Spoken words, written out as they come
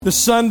This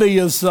Sunday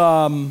is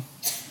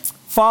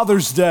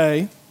Father's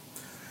Day.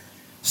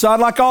 So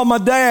I'd like all my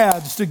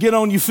dads to get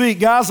on your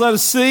feet. Guys, let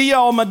us see you.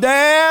 All my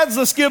dads,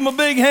 let's give them a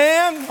big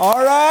hand.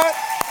 All right.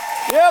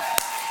 Yep.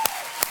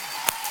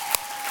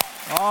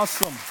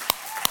 Awesome.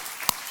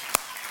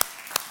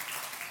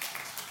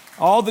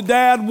 All the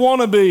dad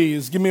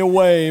wannabes, give me a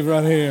wave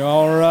right here.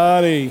 All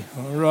righty.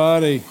 All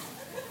righty.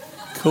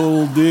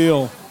 Cool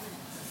deal.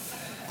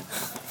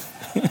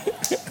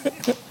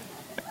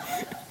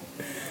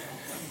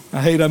 I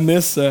hate I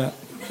missed that.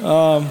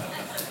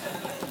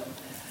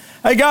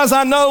 Hey guys,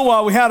 I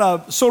know we had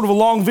a sort of a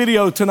long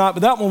video tonight,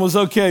 but that one was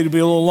okay to be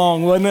a little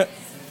long, wasn't it?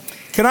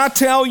 Can I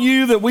tell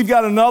you that we've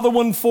got another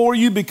one for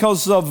you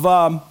because of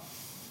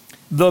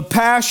the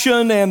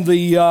passion and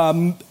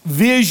the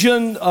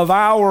vision of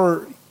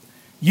our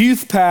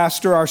youth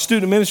pastor, our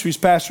student ministries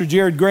pastor,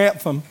 Jared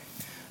Grantham,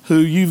 who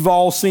you've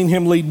all seen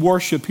him lead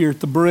worship here at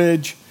the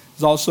Bridge.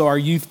 He's also our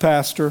youth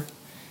pastor.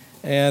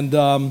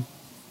 And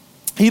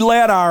he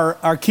led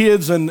our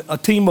kids and a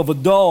team of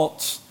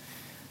adults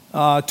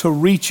to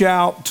reach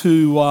out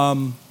to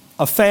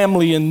a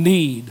family in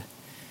need.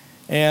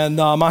 And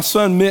my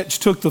son Mitch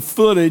took the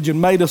footage and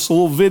made us a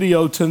little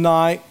video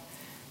tonight.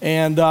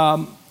 And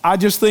I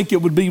just think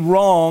it would be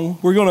wrong.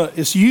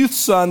 It's Youth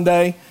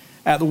Sunday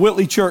at the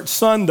Whitley Church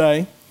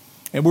Sunday,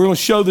 and we're going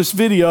to show this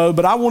video,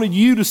 but I wanted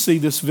you to see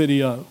this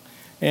video.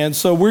 And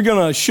so we're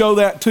going to show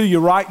that to you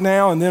right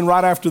now, and then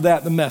right after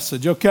that, the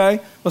message,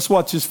 okay? Let's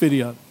watch this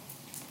video.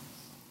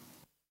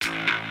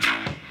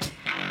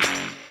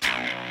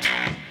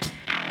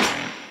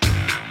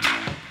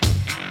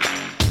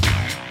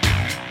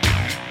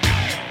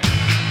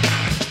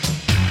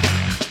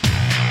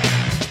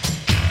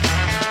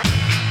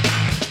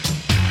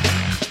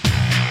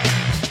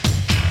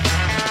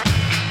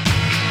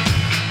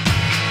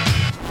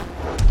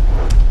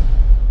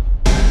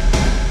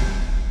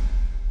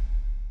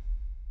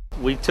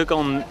 We took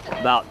on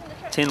about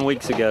 10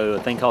 weeks ago a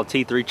thing called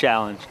T3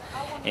 Challenge,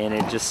 and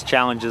it just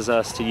challenges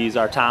us to use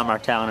our time, our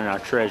talent, and our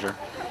treasure.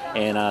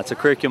 And it's a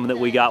curriculum that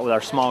we got with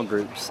our small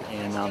groups.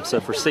 And so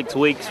for 6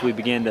 weeks we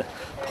began to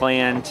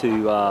plan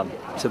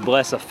to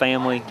bless a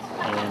family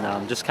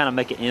and just kind of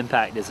make an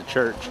impact as a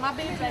church.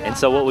 And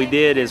so what we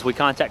did is we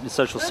contacted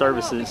social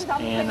services,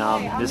 and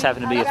this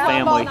happened to be a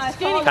family.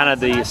 Kind of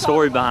the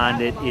story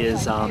behind it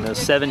is there's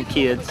 7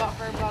 kids,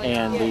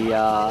 and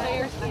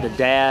the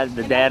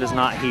dad is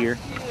not here,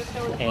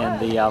 and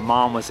the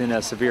mom was in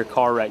a severe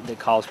car wreck that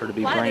caused her to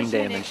be brain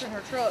damaged,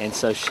 and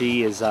so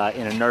she is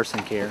in a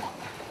nursing care.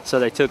 So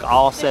they took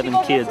all 7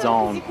 kids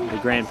on, the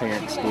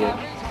grandparents did,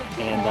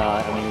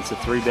 and it's a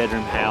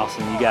 3-bedroom house,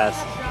 and you guys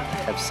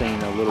have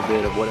seen a little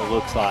bit of what it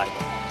looks like.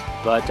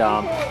 But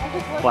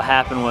what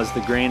happened was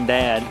the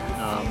granddad,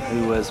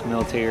 who was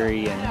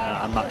military, and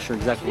I'm not sure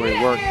exactly where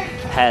he worked,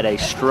 had a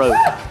stroke,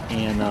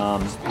 and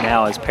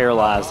now is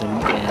paralyzed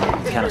and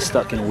kind of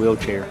stuck in a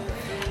wheelchair.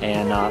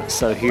 And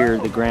so here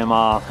the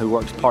grandma, who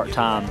works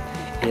part-time,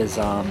 is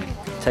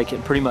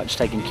pretty much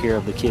taking care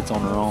of the kids on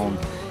her own.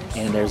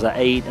 And there's an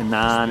 8, a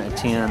 9, a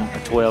 10,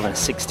 a 12, and a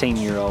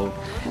 16-year-old,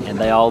 and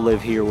they all live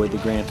here with the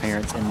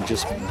grandparents and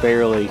just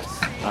barely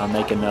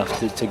make enough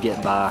to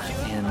get by.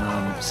 And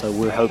so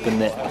we're hoping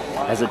that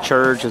as a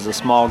church, as a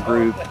small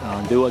group,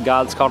 do what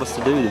God's called us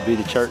to do, to be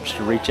the church,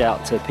 to reach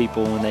out to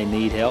people when they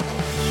need help.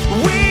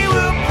 We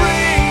will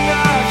bring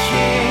the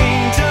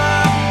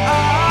kingdom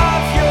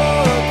of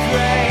your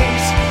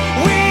grace.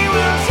 We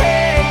will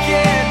take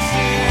it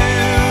to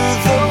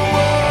the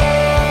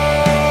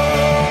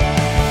world.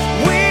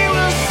 We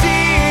will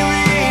see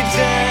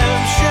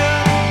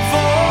redemption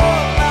for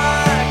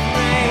like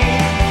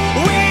rain.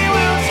 We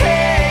will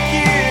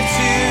take it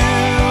to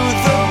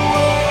the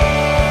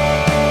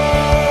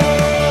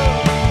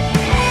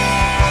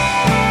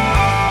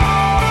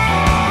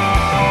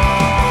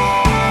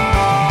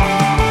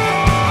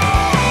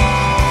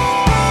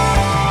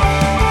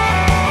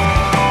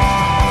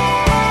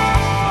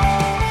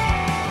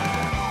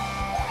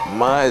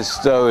My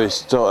story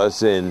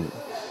starts in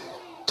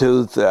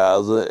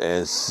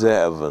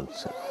 2007.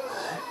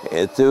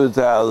 In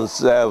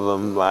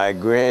 2007, my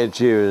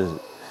grandchildren's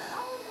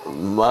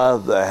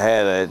mother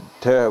had a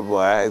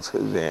terrible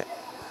accident.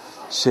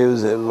 She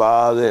was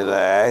involved in an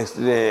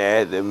accident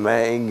at the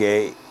main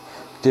gate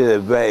to the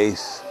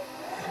base,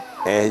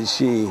 and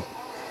she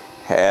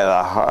had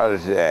a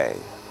heart attack.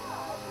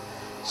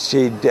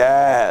 She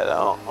died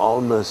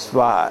on the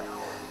spot.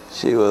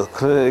 She was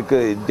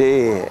clinically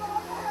dead.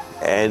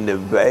 And the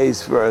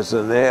base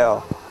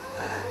personnel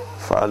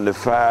from the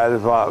fire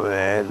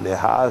department and the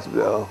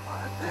hospital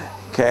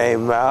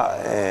came out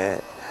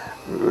and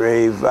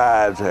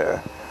revived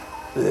her.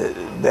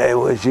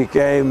 When she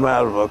came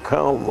out of a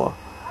coma,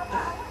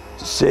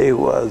 she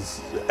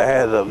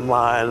had the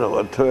mind of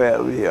a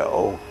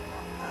 12-year-old.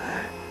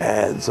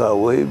 And so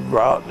we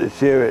brought the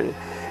children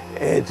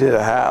into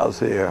the house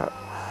here,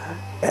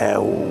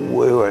 and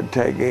we were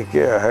taking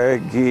care of her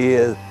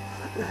kids.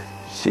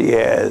 She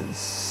had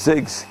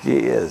 6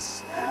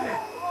 kids.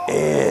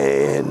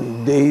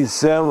 In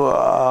December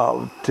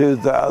of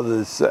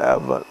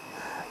 2007,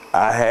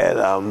 I had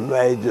a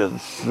major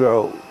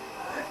stroke.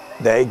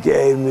 They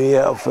gave me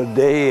up for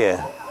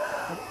dead,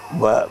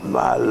 but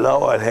my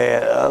Lord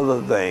had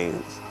other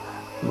things.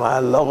 My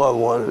Lord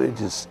wanted me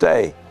to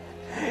stay,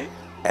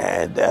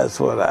 and that's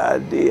what I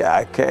did.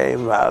 I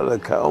came out of the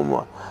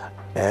coma,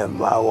 and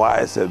my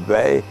wife said,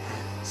 "Babe,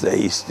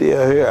 you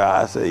still here?"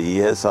 I said,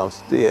 "Yes, I'm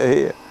still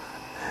here."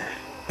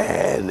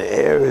 And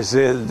ever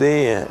since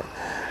then,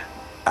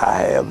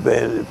 I have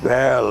been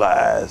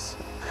paralyzed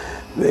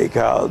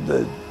because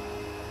the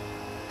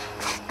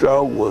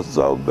stroke was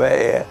so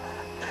bad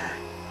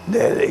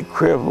that it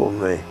crippled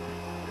me.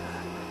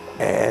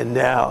 And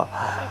now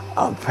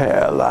I'm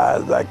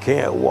paralyzed, I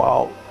can't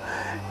walk.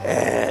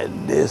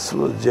 And this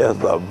was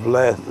just a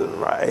blessing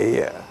right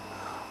here.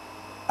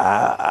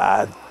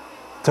 I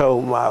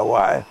told my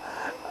wife,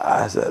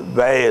 I said,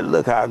 "Babe,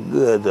 look how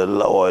good the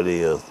Lord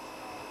is.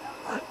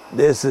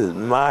 This is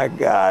my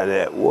God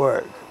at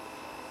work.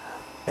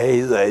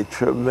 He's a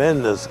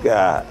tremendous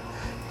God.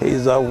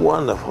 He's a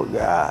wonderful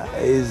God.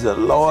 He's the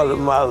Lord of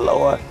my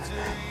Lord,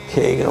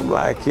 King of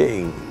my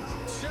kings.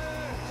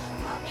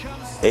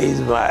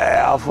 He's my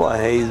Alpha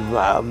and He's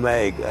my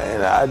Omega,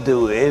 and I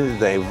do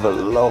anything for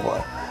the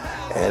Lord.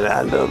 And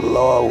I know the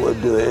Lord will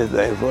do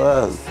anything for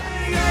us."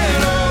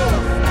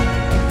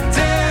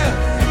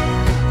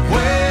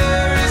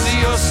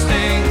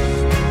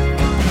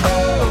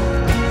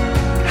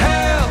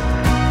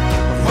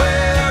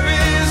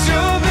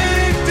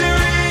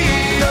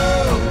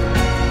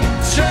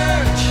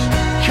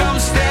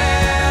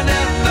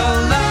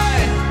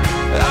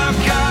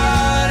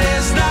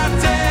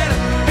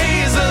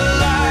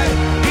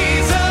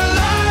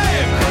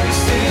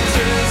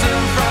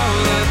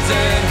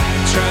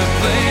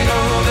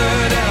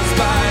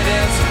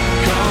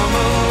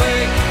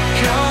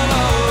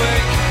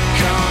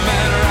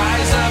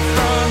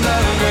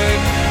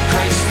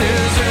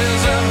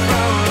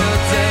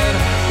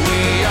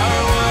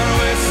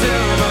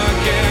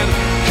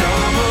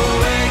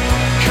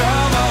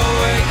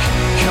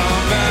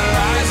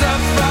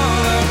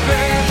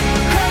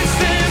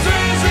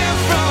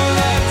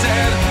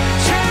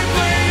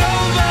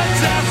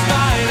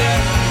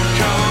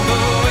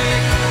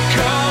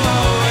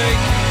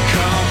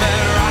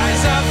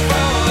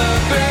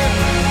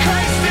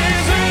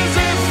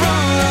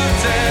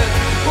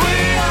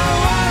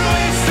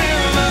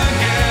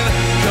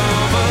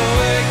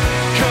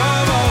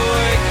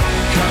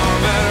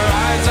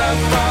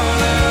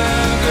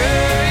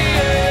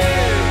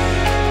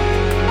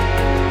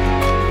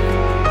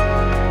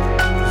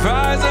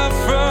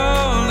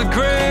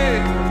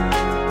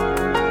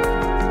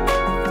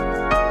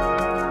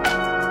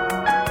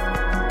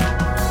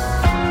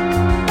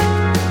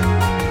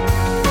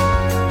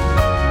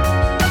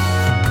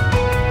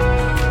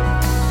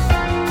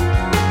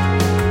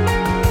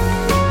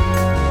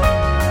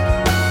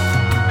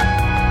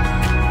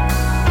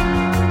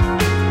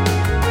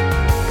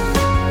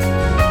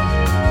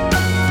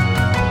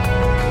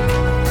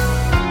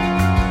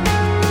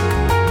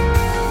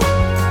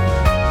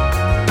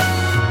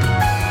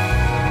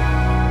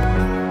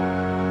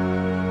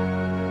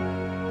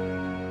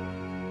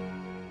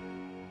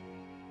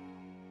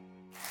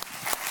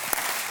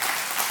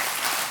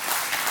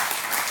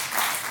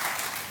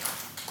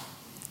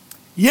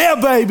 Yeah,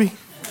 baby.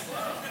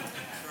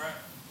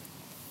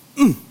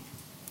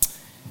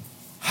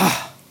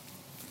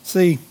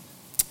 See,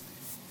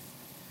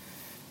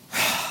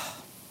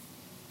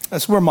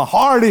 that's where my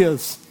heart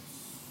is.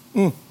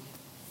 I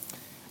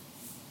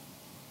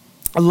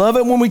love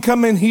it when we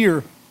come in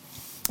here.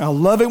 I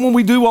love it when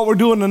we do what we're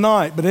doing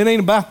tonight, but it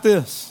ain't about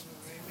this.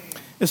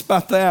 It's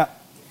about that.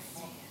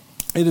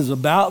 It is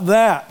about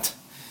that.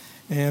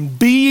 And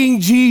being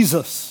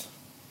Jesus.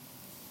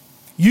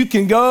 You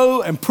can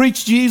go and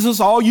preach Jesus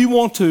all you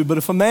want to, but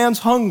if a man's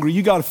hungry,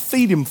 you got to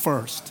feed him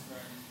first.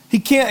 He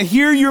can't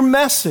hear your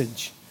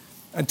message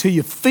until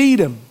you feed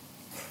him,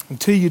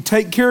 until you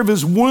take care of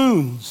his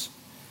wounds.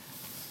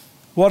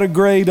 What a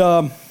great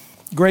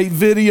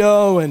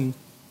video, and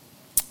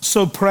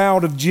so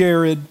proud of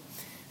Jared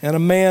and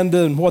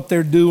Amanda and what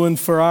they're doing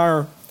for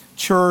our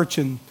church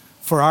and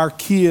for our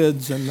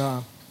kids,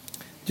 and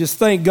just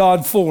thank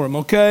God for them,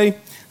 okay?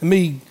 Let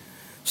me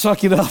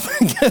suck it up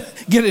and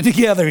get it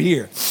together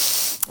here.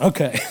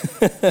 Okay.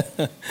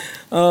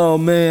 Oh,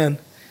 man.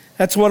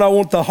 That's what I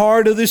want the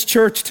heart of this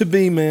church to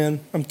be, man.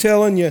 I'm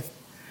telling you,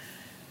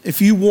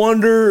 if you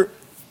wonder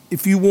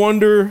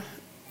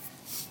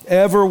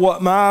ever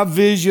what my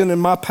vision and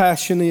my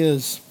passion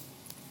is,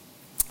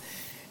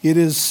 it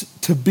is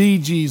to be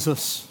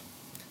Jesus.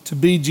 To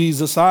be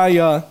Jesus.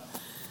 I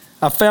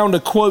found a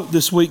quote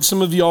this week.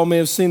 Some of y'all may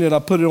have seen it. I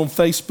put it on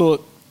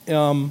Facebook.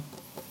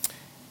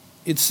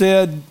 It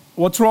said,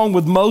 what's wrong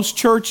with most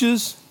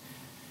churches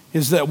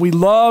is that we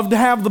love to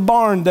have the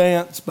barn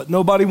dance, but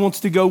nobody wants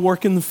to go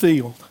work in the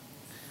field.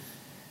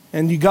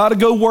 And you got to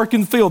go work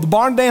in the field. The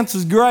barn dance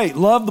is great.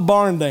 Love the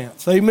barn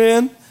dance.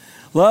 Amen?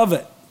 Love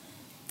it.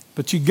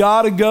 But you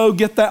got to go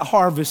get that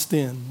harvest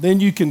in. Then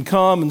you can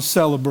come and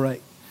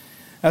celebrate.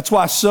 That's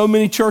why so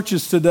many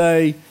churches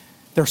today,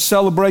 their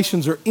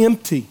celebrations are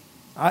empty.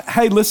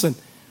 Hey, listen,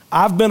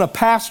 I've been a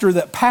pastor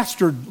that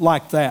pastored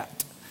like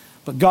that,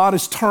 but God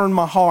has turned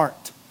my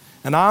heart.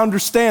 And I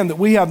understand that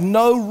we have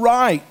no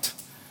right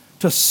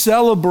to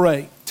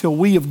celebrate till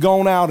we have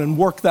gone out and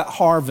worked that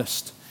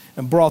harvest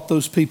and brought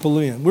those people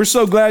in. We're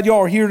so glad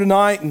y'all are here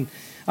tonight, and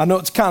I know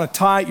it's kind of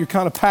tight. You're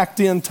kind of packed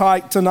in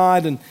tight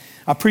tonight, and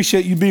I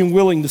appreciate you being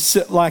willing to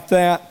sit like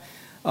that.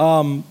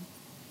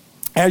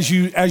 As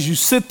you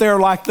sit there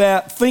like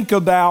that, think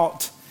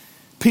about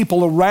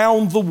people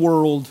around the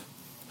world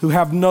who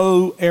have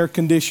no air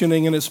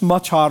conditioning, and it's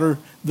much hotter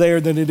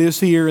there than it is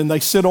here, and they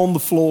sit on the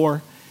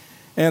floor,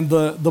 and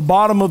the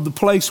bottom of the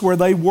place where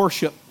they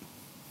worship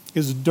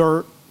is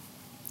dirt.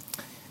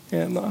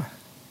 And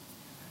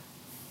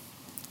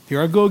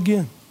here I go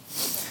again.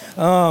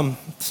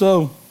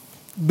 So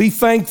be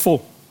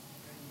thankful.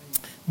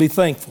 Be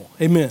thankful.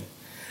 Amen.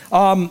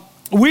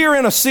 We are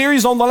in a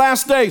series on the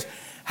last days.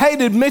 Hey,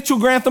 did Mitchell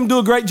Grantham do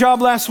a great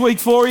job last week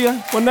for you?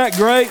 Wasn't that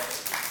great?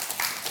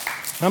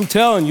 I'm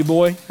telling you,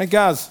 boy, that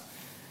guy's,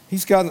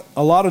 he's got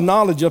a lot of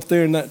knowledge up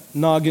there in that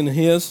noggin of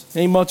his.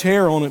 Ain't much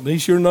hair on it, but he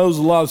sure knows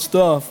a lot of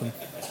stuff. And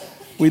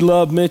we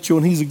love Mitchell,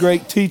 and he's a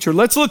great teacher.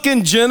 Let's look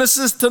in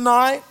Genesis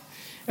tonight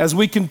as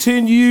we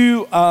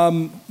continue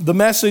the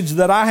message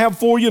that I have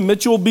for you.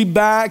 Mitchell will be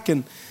back,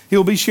 and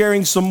he'll be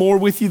sharing some more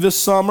with you this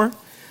summer.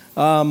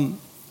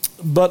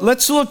 But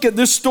let's look at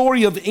this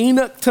story of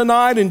Enoch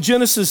tonight in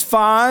Genesis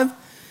 5,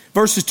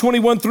 verses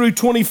 21 through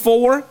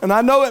 24. And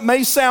I know it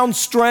may sound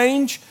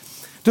strange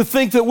to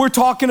think that we're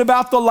talking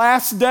about the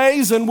last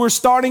days and we're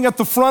starting at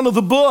the front of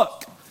the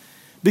book.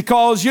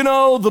 Because, you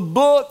know, the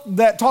book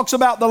that talks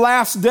about the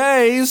last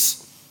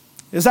days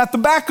is at the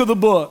back of the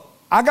book.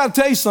 I got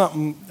to tell you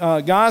something,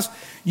 guys.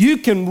 You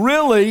can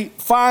really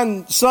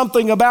find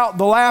something about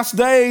the last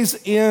days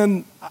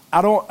in,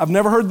 I've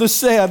never heard this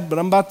said, but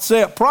I'm about to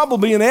say it.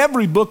 Probably in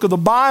every book of the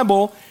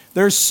Bible,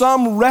 there's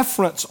some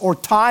reference or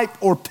type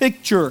or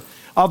picture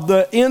of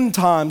the end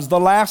times, the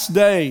last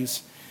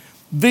days.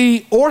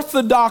 The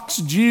Orthodox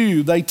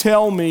Jew, they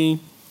tell me,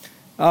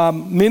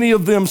 many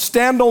of them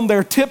stand on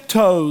their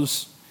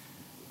tiptoes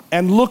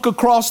and look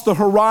across the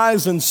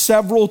horizon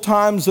several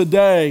times a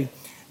day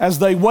as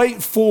they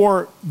wait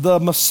for the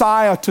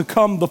Messiah to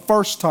come the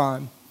first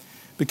time,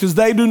 because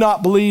they do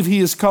not believe he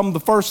has come the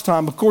first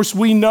time. Of course,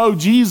 we know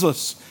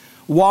Jesus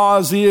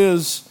was,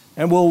 is,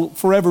 and will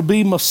forever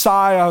be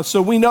Messiah, so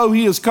we know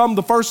he has come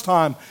the first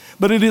time.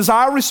 But it is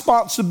our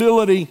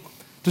responsibility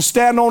to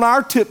stand on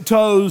our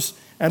tiptoes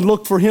and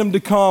look for him to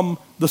come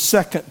the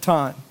second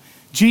time.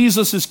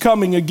 Jesus is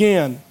coming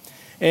again,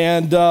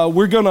 and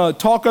we're going to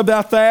talk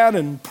about that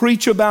and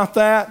preach about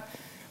that.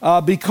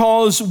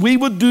 Because we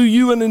would do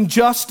you an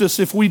injustice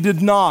if we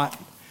did not.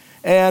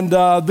 And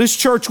this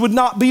church would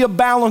not be a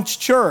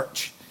balanced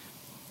church.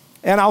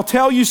 And I'll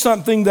tell you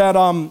something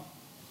that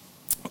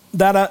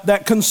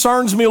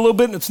concerns me a little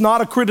bit, and it's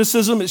not a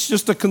criticism, it's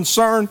just a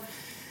concern,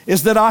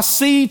 is that I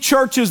see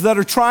churches that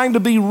are trying to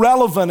be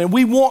relevant, and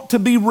we want to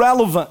be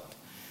relevant.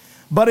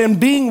 But in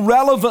being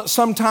relevant,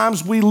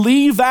 sometimes we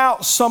leave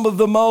out some of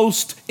the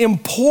most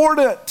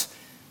important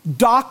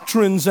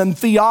doctrines and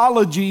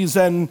theologies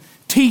and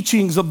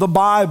teachings of the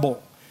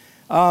Bible.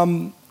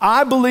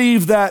 I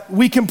believe that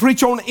we can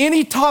preach on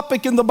any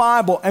topic in the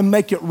Bible and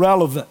make it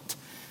relevant.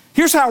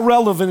 Here's how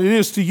relevant it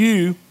is to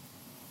you.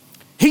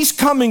 He's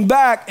coming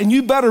back, and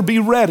you better be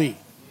ready.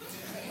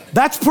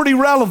 That's pretty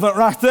relevant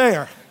right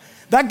there.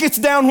 That gets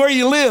down where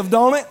you live,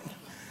 don't it?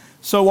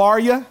 So are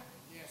you?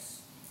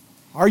 Yes.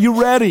 Are you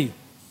ready?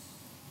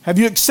 Have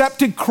you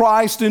accepted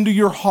Christ into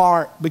your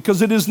heart?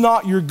 Because it is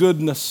not your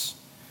goodness.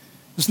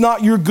 It's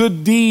not your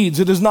good deeds.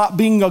 It is not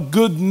being a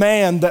good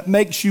man that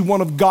makes you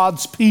one of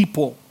God's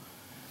people.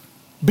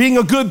 Being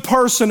a good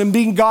person and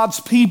being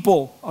God's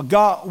people,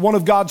 one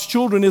of God's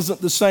children,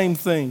 isn't the same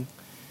thing.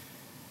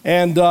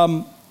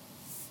 And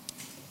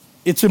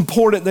it's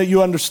important that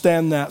you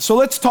understand that. So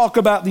let's talk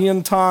about the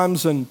end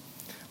times, and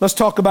let's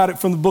talk about it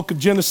from the book of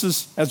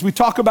Genesis as we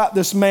talk about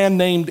this man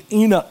named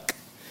Enoch.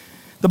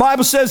 The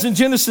Bible says in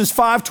Genesis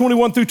 5,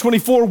 21 through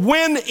 24,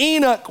 when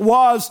Enoch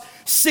was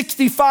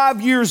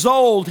 65 years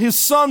old, his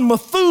son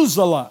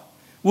Methuselah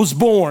was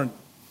born.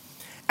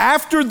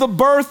 After the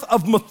birth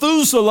of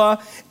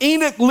Methuselah,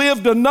 Enoch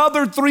lived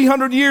another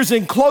 300 years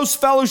in close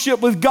fellowship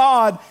with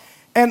God.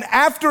 And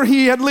after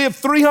he had lived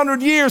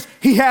 300 years,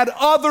 he had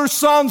other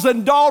sons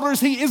and daughters.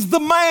 He is the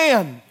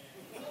man.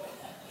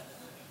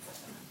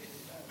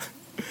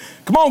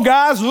 Come on,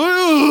 guys.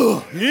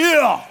 Ooh,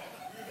 yeah.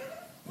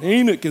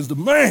 Enoch is the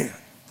man.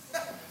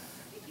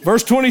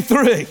 Verse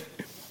 23,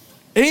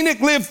 Enoch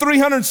lived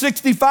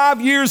 365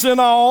 years in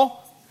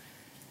all.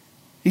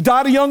 He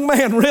died a young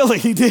man, really,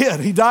 he did.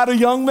 He died a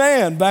young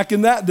man back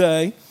in that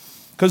day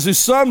because his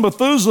son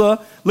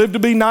Methuselah lived to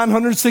be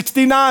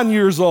 969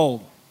 years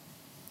old.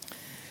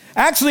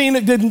 Actually,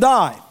 Enoch didn't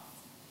die.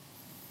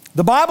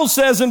 The Bible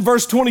says in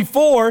verse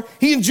 24,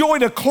 he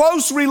enjoyed a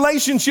close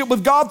relationship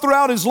with God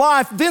throughout his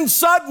life. Then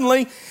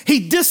suddenly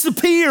he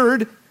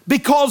disappeared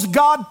because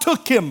God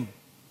took him.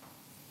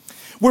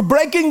 We're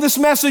breaking this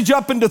message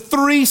up into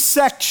three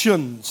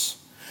sections.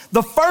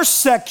 The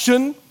first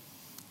section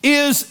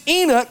is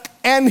Enoch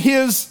and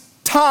his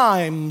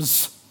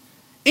times.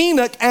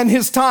 Enoch and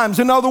his times.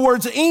 In other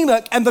words,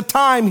 Enoch and the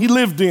time he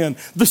lived in,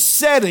 the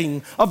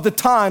setting of the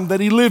time that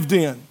he lived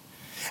in.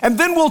 And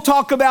then we'll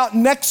talk about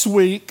next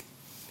week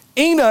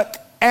Enoch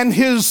and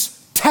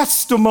his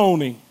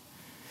testimony.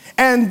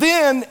 And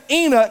then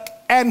Enoch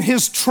and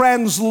his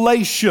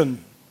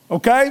translation,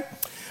 okay?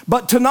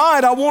 But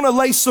tonight I want to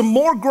lay some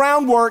more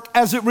groundwork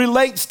as it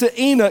relates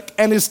to Enoch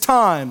and his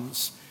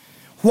times.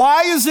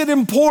 Why is it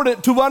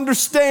important to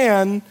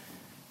understand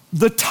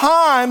the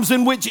times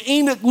in which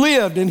Enoch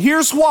lived? And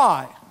here's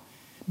why.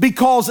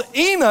 Because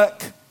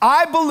Enoch,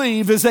 I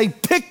believe, is a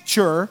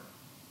picture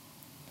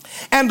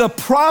and a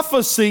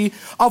prophecy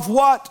of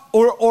what,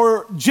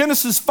 or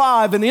Genesis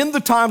 5 and in the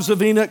times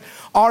of Enoch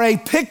are a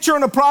picture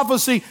and a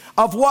prophecy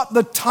of what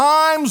the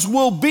times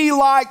will be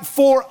like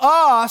for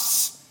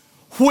us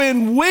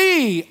when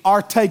we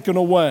are taken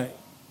away.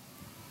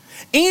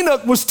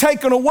 Enoch was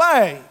taken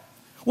away.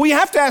 Well, you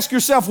have to ask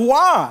yourself,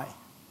 why?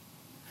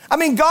 I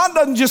mean, God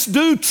doesn't just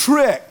do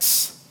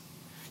tricks.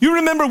 You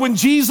remember when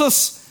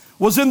Jesus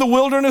was in the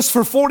wilderness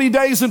for 40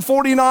 days and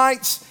 40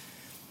 nights,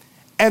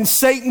 and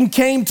Satan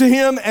came to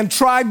him and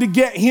tried to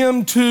get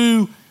him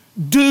to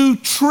do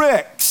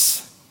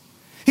tricks.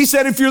 He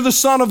said, if you're the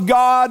Son of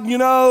God,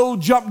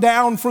 jump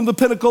down from the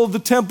pinnacle of the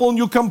temple and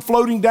you'll come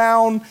floating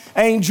down.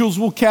 Angels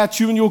will catch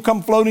you and you'll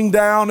come floating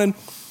down. And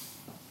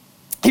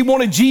he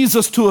wanted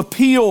Jesus to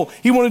appeal.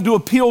 He wanted to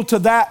appeal to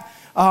that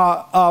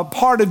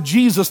part of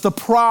Jesus, the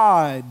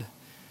pride.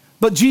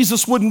 But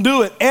Jesus wouldn't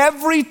do it.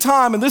 Every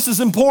time, and this is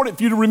important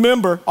for you to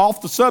remember,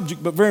 off the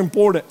subject, but very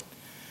important.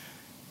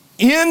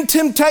 In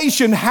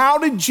temptation, how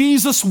did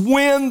Jesus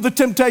win the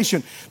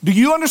temptation? Do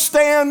you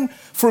understand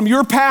from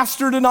your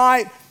pastor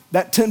tonight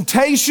that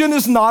temptation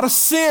is not a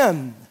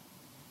sin?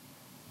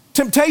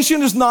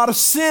 Temptation is not a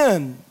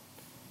sin.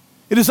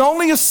 It is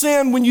only a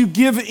sin when you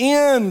give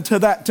in to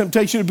that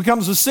temptation. It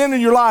becomes a sin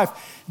in your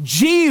life.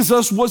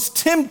 Jesus was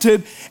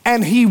tempted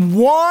and he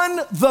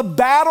won the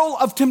battle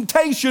of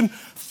temptation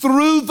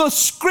through the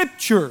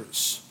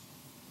scriptures.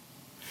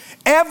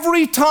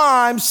 Every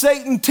time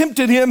Satan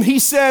tempted him, he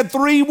said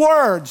 3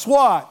 words.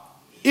 What?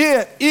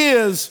 It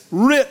is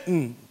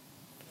written.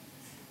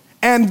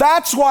 And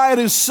that's why it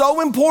is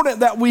so important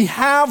that we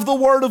have the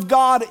Word of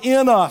God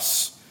in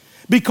us,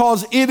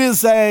 because it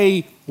is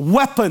a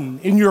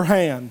weapon in your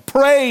hand.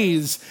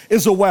 Praise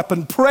is a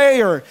weapon.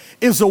 Prayer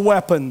is a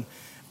weapon.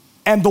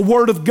 And the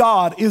Word of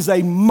God is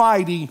a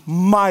mighty,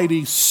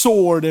 mighty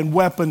sword and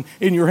weapon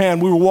in your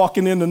hand. We were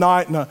walking in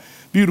tonight and a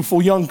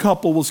beautiful young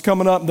couple was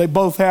coming up and they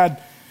both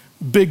had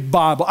big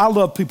Bible. I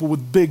love people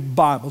with big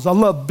Bibles. I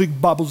love big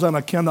Bibles and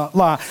I cannot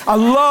lie. I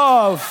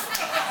love...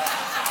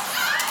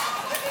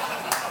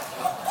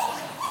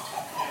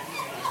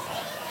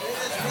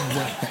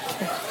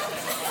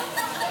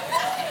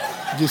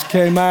 Just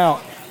came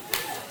out.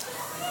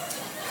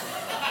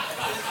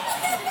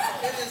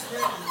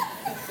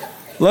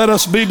 Let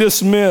us be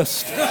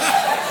dismissed.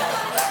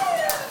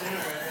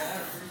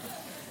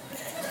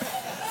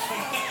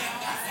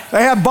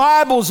 They have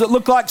Bibles that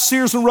look like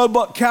Sears and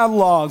Roebuck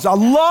catalogs. I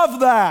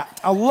love that.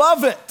 I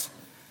love it.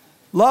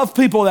 Love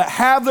people that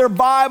have their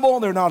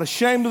Bible. They're not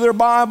ashamed of their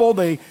Bible.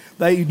 They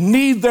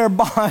need their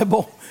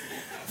Bible.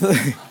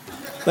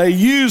 They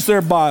use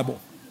their Bible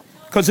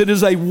because it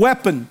is a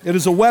weapon. It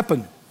is a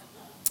weapon.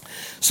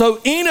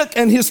 So Enoch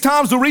and his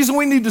times, the reason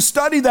we need to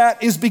study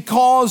that is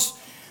because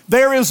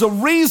there is a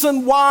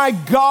reason why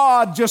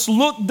God just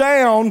looked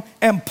down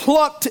and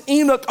plucked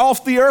Enoch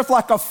off the earth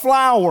like a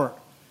flower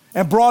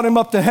and brought him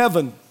up to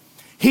heaven.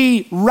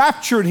 He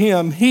raptured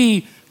him.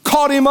 He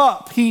caught him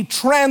up. He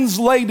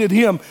translated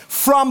him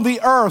from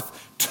the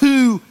earth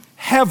to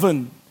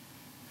heaven.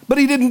 But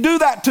he didn't do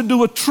that to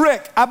do a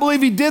trick. I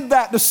believe he did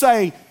that to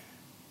say,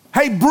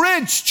 hey,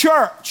 Bridge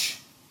Church,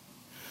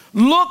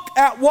 look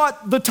at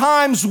what the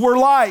times were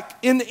like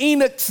in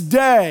Enoch's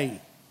day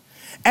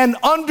and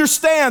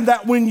understand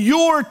that when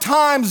your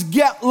times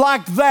get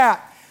like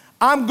that,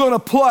 I'm going to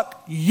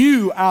pluck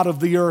you out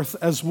of the earth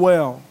as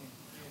well.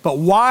 But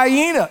why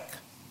Enoch?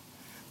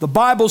 The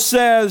Bible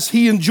says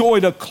he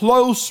enjoyed a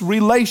close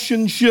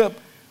relationship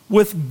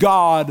with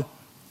God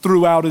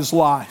throughout his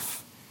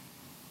life.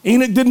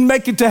 Enoch didn't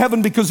make it to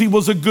heaven because he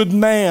was a good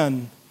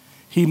man.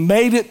 He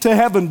made it to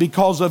heaven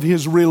because of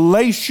his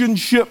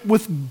relationship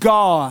with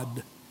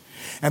God.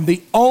 And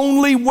the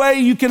only way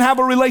you can have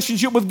a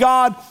relationship with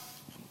God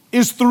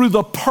is through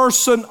the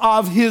person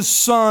of his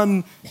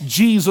Son,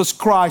 Jesus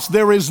Christ.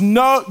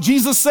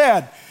 Jesus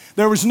said,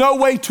 there is no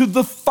way to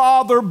the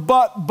Father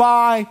but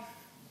by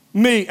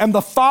me. And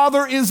the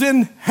Father is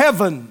in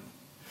heaven.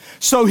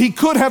 So he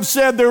could have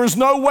said there is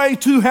no way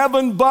to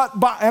heaven but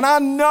by, and I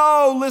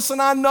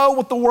know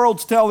what the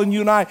world's telling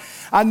you, and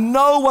I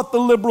know what the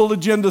liberal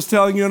agenda is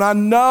telling you, and I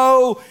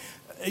know,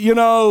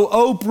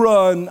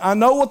 Oprah, and I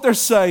know what they're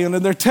saying,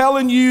 and they're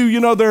telling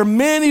you, there are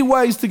many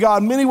ways to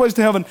God, many ways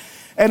to heaven,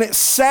 and it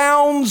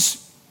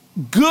sounds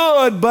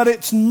good, but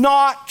it's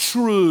not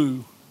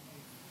true.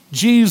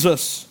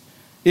 Jesus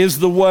is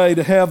the way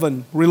to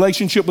heaven.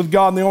 Relationship with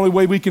God, and the only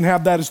way we can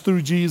have that is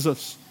through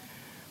Jesus.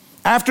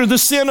 After the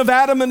sin of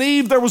Adam and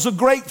Eve, there was a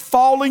great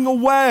falling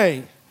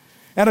away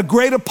and a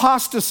great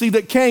apostasy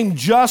that came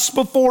just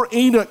before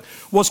Enoch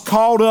was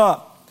called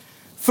up.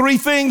 3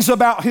 things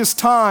about his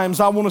times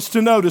I want us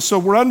to notice. So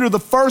we're under the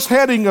first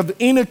heading of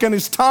Enoch and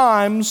his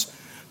times.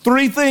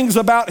 3 things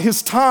about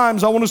his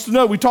times I want us to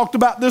know. We talked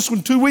about this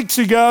one 2 weeks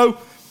ago.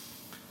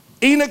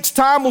 Enoch's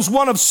time was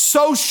one of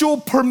social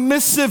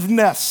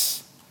permissiveness.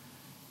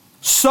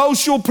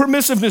 Social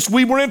permissiveness.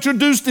 We were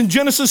introduced in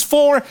Genesis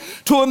 4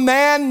 to a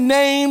man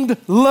named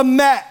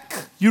Lamech.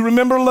 You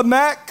remember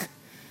Lamech?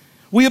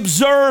 We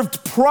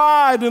observed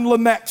pride in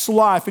Lamech's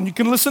life, and you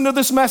can listen to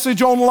this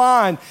message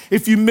online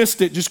if you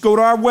missed it. Just go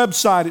to our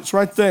website, it's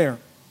right there.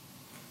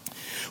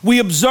 We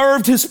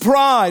observed his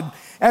pride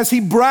as he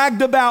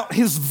bragged about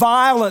his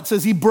violence,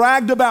 as he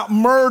bragged about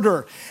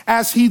murder,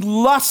 as he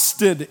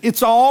lusted.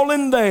 It's all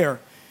in there.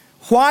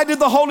 Why did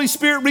the Holy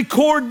Spirit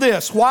record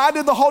this? Why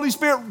did the Holy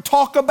Spirit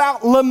talk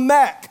about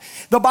Lamech?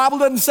 The Bible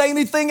doesn't say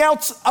anything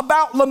else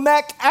about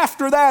Lamech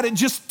after that. It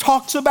just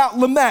talks about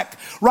Lamech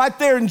right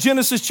there in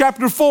Genesis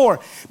chapter 4.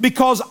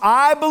 Because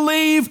I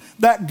believe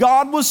that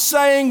God was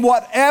saying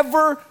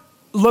whatever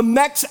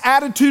Lamech's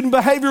attitude and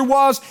behavior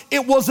was,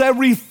 it was a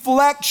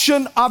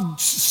reflection of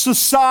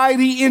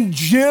society in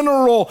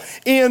general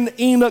in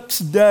Enoch's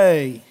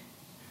day.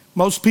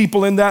 Most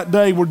people in that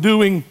day were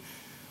doing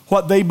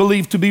what they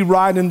believed to be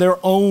right in their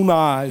own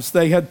eyes.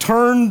 They had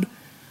turned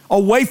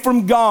away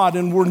from God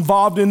and were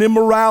involved in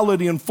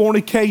immorality and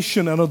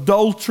fornication and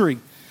adultery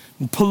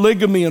and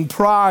polygamy and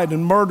pride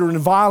and murder and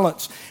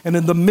violence. And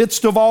in the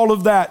midst of all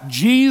of that,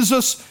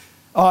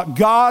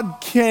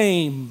 God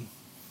came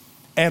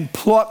and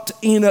plucked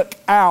Enoch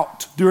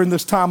out during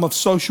this time of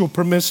social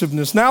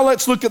permissiveness. Now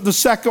let's look at the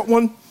second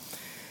one.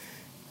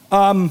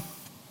 I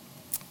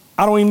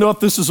don't even know if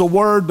this is a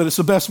word, but it's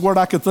the best word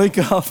I could think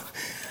of.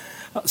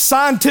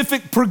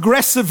 Scientific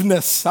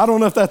progressiveness. I don't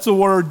know if that's a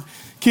word.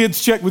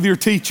 Kids, check with your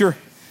teacher.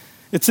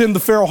 It's in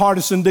the Farrell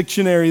Hardison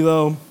dictionary,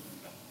 though.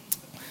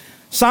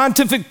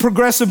 Scientific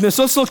progressiveness.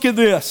 Let's look at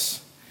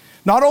this.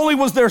 Not only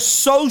was there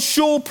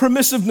social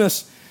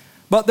permissiveness,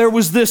 but there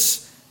was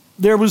this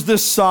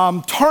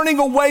turning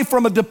away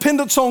from a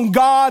dependence on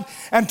God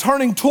and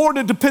turning toward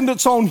a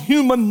dependence on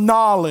human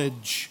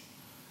knowledge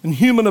and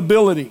human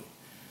ability.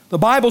 The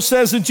Bible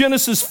says in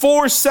Genesis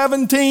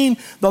 4:17,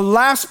 the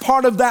last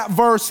part of that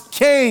verse,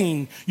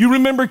 Cain. You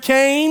remember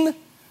Cain?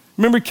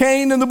 Remember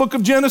Cain in the book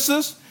of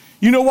Genesis?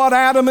 You know what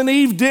Adam and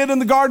Eve did in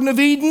the Garden of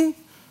Eden?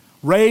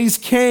 Raise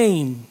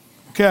Cain.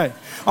 Okay,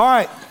 all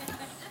right.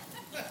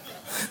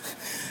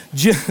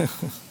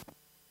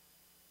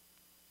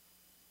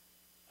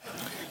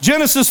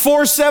 Genesis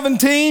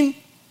 4:17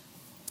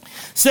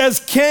 says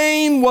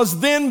Cain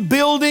was then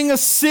building a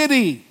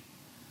city.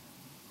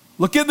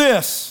 Look at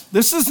this.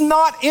 This is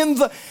not in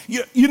the,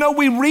 you know,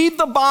 we read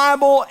the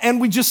Bible and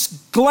we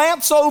just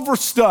glance over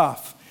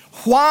stuff.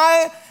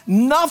 Why?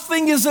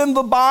 Nothing is in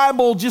the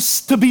Bible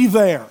just to be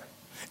there.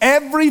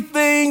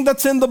 Everything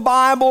that's in the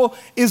Bible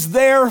is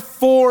there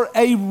for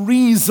a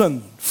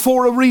reason.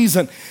 For a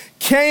reason.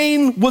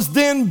 Cain was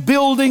then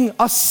building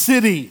a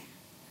city.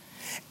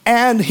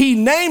 And he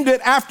named it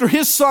after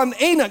his son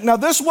Enoch. Now,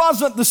 this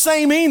wasn't the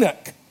same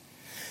Enoch.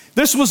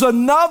 This was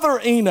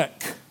another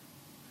Enoch.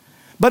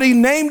 But he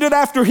named it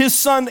after his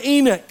son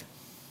Enoch.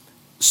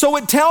 So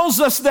it tells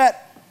us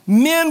that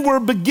men were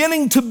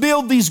beginning to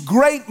build these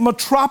great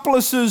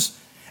metropolises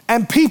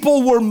and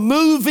people were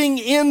moving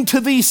into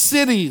these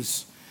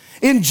cities.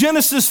 In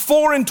Genesis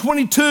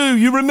 4:22,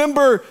 you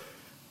remember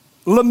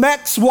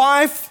Lamech's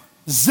wife,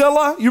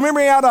 Zillah? You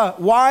remember he had a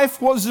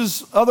wife? What was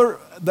his other,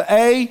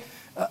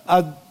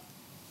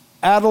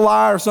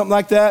 Adlai or something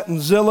like that,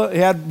 and Zillah. He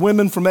had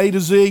women from A to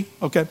Z.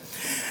 Okay.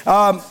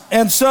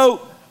 And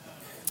so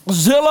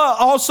Zillah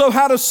also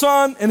had a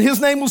son, and his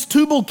name was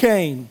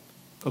Tubal-Cain.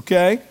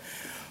 Okay.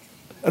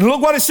 And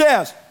look what it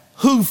says.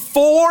 Who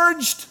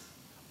forged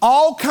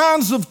all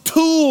kinds of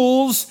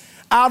tools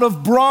out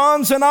of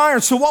bronze and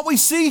iron. So what we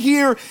see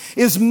here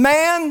is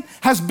man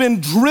has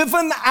been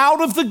driven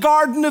out of the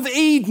Garden of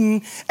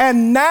Eden,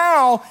 and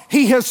now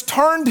he has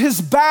turned his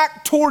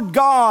back toward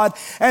God,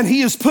 and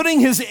he is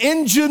putting his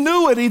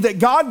ingenuity that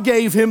God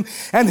gave him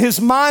and his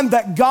mind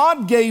that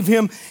God gave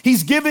him,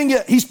 he's putting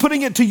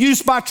it to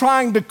use by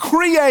trying to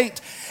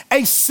create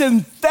a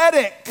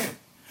synthetic,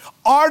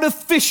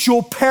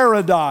 artificial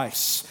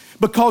paradise,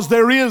 because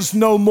there is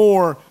no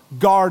more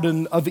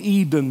Garden of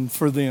Eden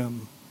for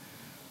them.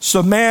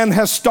 So man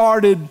who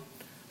started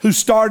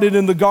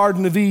in the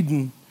Garden of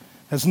Eden,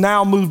 has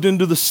now moved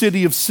into the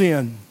city of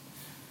sin.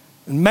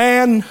 And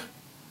man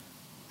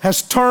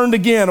has turned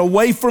again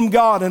away from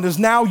God and is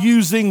now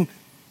using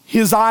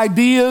his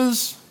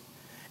ideas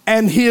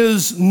and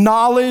his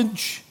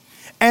knowledge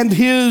and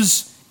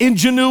his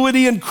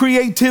ingenuity and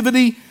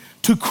creativity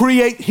to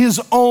create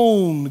his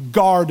own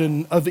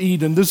Garden of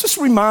Eden. Does this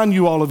remind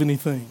you all of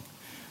anything?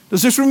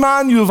 Does this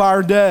remind you of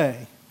our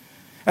day?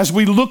 As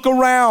we look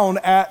around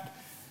at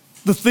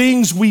the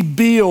things we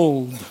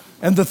build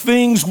and the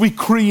things we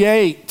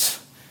create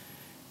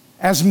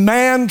as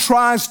man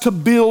tries to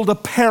build a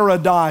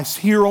paradise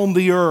here on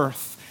the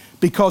earth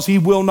because he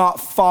will not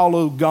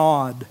follow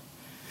God.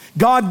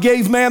 God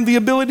gave man the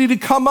ability to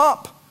come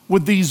up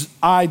with these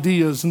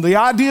ideas and the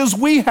ideas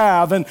we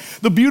have and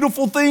the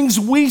beautiful things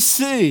we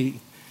see.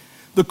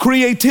 The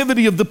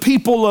creativity of the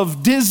people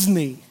of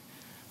Disney,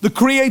 the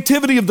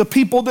creativity of the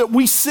people that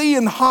we see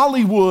in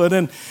Hollywood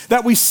and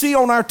that we see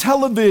on our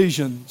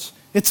televisions.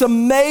 It's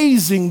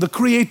amazing, the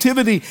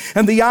creativity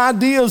and the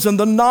ideas and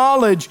the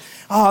knowledge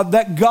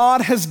that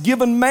God has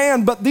given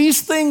man. But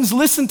these things,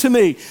 listen to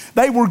me,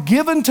 they were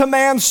given to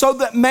man so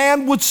that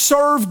man would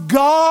serve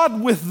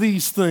God with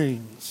these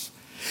things.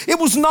 It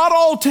was not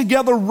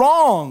altogether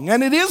wrong,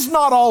 and it is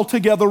not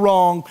altogether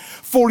wrong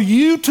for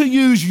you to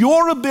use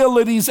your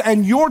abilities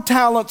and your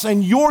talents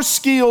and your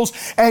skills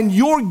and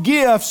your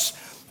gifts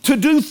to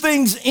do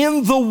things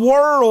in the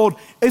world.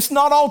 It's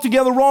not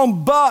altogether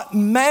wrong, but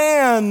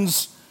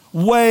man's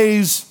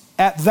ways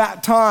at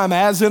that time,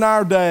 as in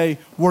our day,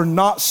 were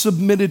not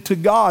submitted to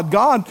God.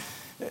 God,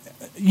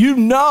 you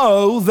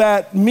know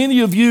that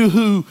many of you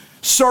who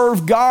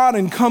serve God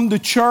and come to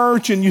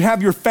church and you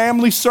have your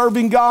family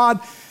serving God,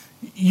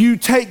 you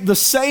take the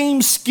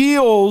same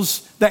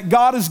skills that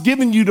God has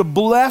given you to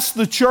bless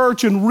the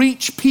church and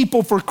reach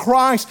people for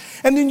Christ,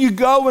 and then you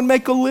go and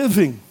make a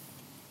living.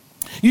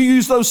 You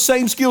use those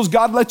same skills.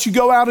 God lets you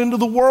go out into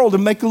the world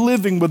and make a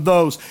living with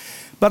those.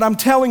 But I'm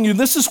telling you,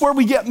 this is where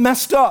we get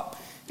messed up.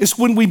 It's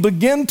when we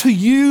begin to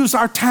use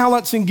our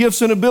talents and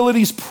gifts and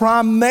abilities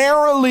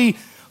primarily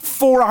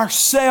for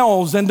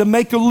ourselves and to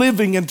make a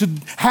living and to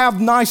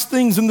have nice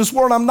things in this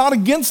world. I'm not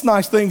against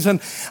nice things,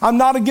 and I'm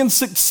not against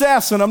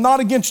success, and I'm not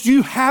against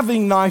you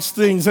having nice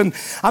things, and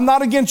I'm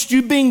not against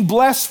you being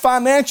blessed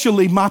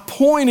financially. My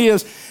point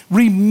is,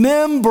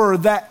 remember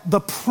that the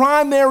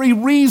primary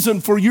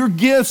reason for your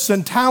gifts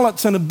and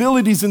talents and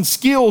abilities and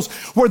skills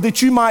were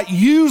that you might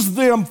use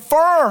them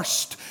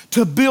first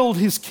to build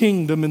his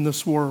kingdom in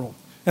this world.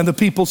 And the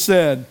people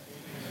said.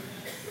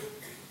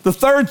 The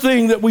third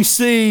thing that we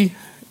see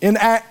in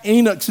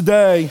Enoch's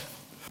day,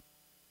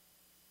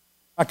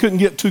 I couldn't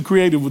get too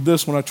creative with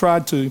this one, I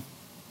tried to,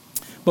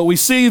 but we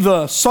see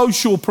the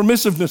social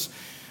permissiveness,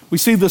 we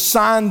see the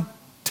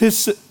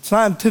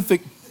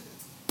scientific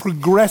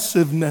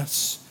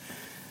progressiveness,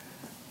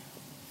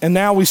 and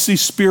now we see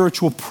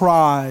spiritual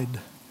pride.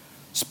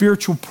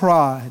 Spiritual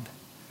pride.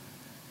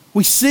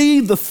 We see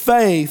the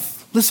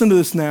faith, listen to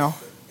this now,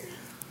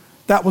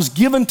 that was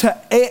given to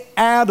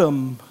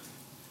Adam.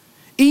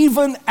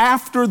 Even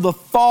after the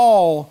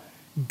fall,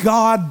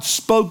 God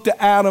spoke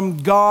to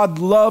Adam, God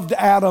loved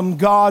Adam,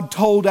 God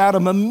told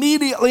Adam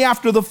immediately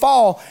after the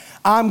fall,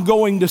 I'm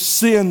going to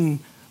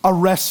send a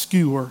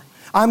rescuer.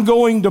 I'm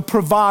going to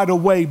provide a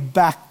way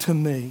back to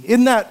me.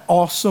 Isn't that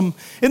awesome?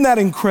 Isn't that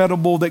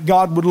incredible that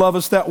God would love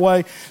us that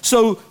way?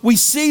 So we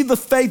see the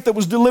faith that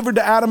was delivered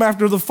to Adam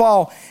after the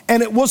fall.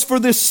 And it was for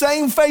this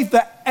same faith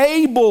that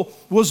Abel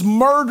was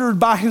murdered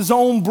by his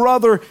own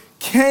brother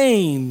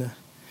Cain.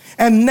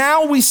 And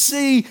now we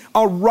see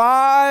a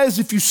rise.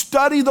 If you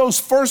study those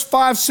first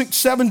 5, 6,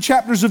 7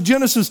 chapters of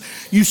Genesis,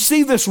 you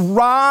see this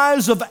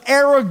rise of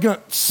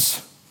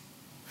arrogance.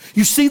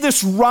 You see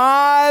this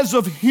rise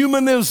of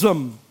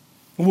humanism.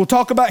 And we'll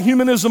talk about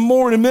humanism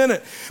more in a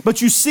minute.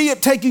 But you see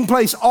it taking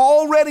place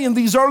already in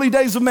these early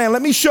days of man.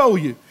 Let me show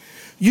you.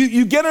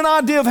 You get an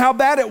idea of how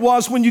bad it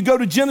was when you go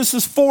to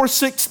Genesis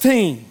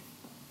 4:16.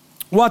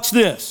 Watch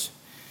this.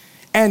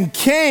 And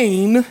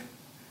Cain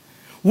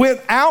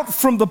went out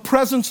from the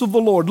presence of the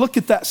Lord. Look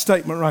at that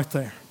statement right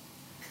there.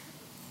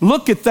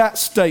 Look at that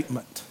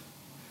statement.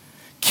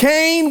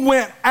 Cain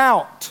went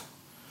out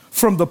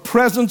from the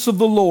presence of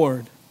the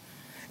Lord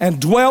and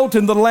dwelt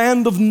in the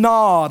land of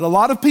Nod. A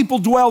lot of people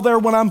dwell there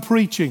when I'm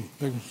preaching.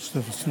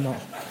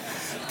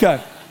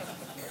 Okay.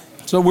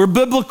 So we're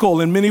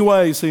biblical in many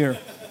ways here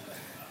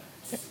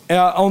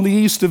on the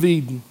east of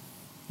Eden.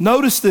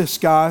 Notice this,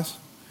 guys.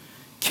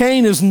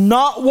 Cain is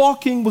not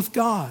walking with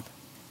God.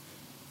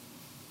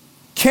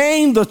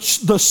 Cain,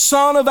 the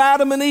son of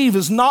Adam and Eve,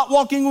 is not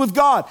walking with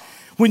God.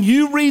 When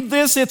you read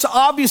this, it's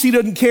obvious he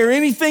doesn't care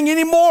anything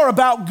anymore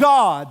about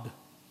God.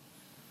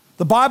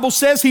 The Bible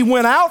says he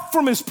went out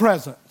from his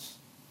presence.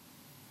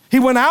 He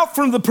went out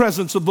from the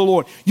presence of the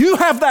Lord. You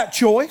have that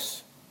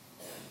choice.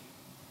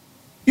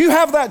 You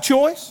have that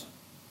choice.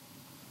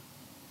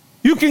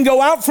 You can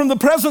go out from the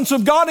presence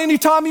of God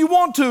anytime you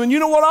want to. And you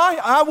know what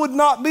I would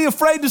not be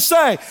afraid to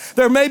say?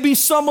 There may be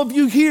some of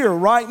you here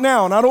right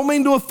now, and I don't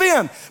mean to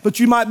offend, but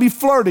you might be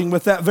flirting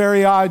with that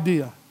very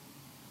idea.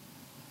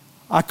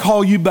 I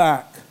call you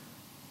back.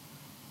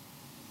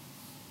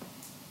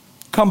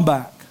 Come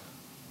back.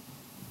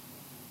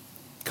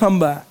 Come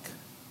back.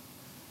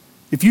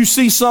 If you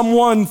see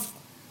someone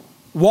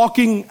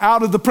walking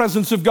out of the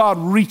presence of God,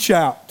 reach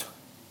out.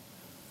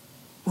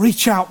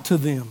 Reach out to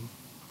them.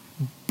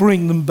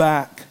 Bring them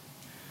back.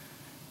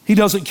 He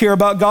doesn't care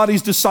about God.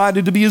 He's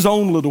decided to be his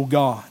own little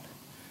God.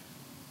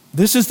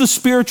 This is the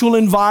spiritual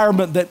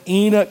environment that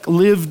Enoch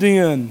lived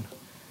in.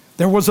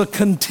 There was a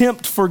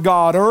contempt for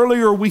God.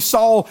 Earlier we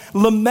saw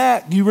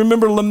Lamech. You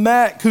remember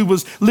Lamech, who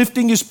was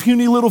lifting his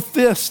puny little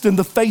fist in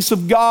the face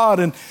of God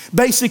and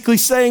basically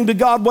saying to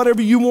God,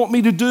 whatever you want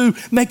me to do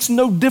makes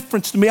no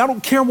difference to me. I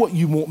don't care what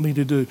you want me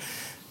to do.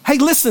 Hey,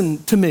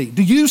 listen to me.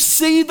 Do you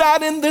see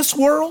that in this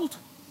world?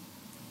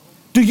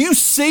 Do you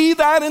see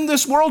that in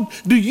this world?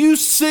 Do you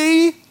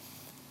see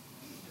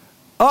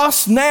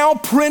us now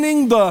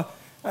printing and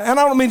I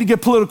don't mean to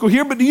get political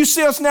here, but do you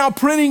see us now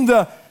printing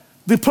the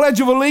Pledge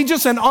of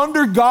Allegiance, and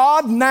under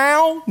God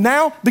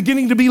now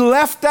beginning to be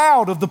left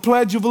out of the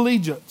Pledge of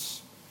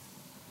Allegiance?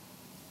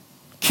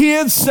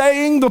 Kids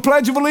saying the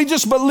Pledge of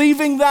Allegiance, but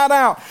leaving that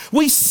out.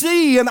 We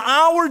see in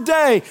our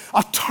day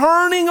a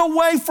turning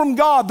away from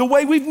God the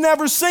way we've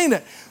never seen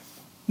it.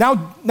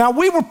 Now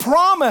we were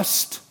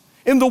promised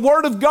in the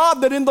Word of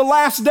God that in the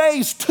last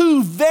days,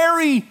 two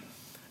very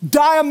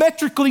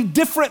diametrically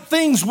different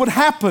things would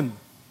happen.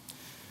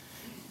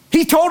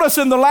 He told us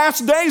in the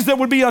last days there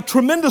would be a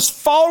tremendous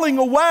falling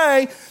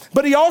away,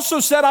 but he also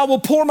said, I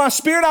will pour my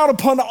Spirit out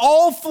upon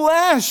all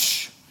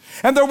flesh,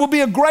 and there will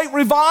be a great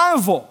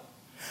revival.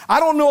 I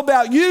don't know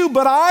about you,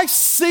 but I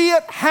see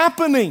it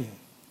happening.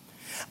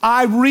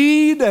 I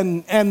read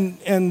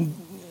and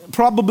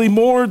probably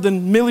more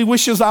than Millie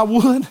wishes I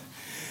would,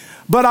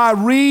 but I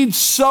read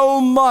so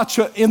much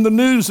in the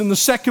news, in the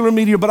secular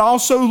media, but I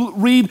also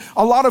read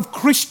a lot of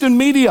Christian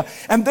media,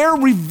 and there are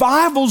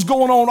revivals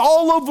going on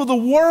all over the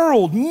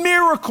world.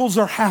 Miracles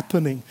are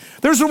happening.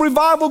 There's a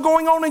revival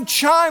going on in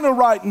China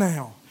right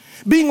now,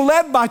 being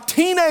led by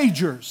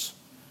teenagers.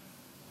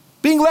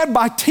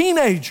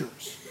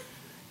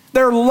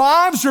 Their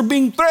lives are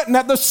being threatened.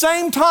 At the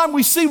same time,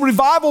 we see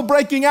revival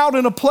breaking out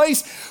in a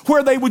place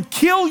where they would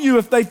kill you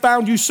if they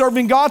found you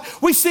serving God.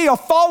 We see a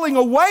falling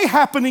away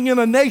happening in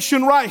a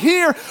nation right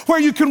here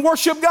where you can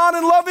worship God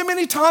and love Him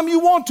anytime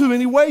you want to,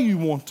 any way you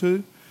want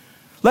to.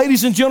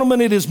 Ladies and gentlemen,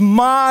 it is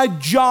my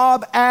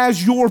job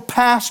as your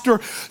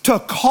pastor to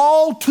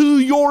call to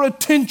your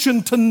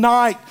attention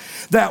tonight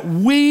that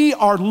we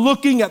are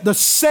looking at the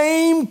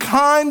same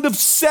kind of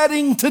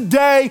setting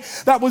today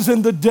that was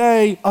in the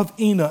day of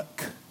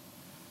Enoch.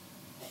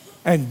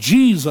 And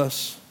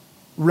Jesus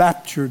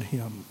raptured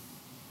him.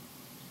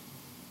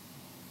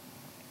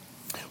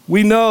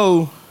 We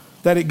know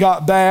that it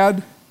got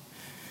bad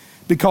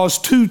because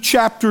 2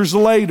 chapters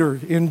later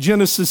in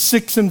Genesis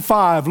 6 and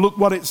 5, look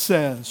what it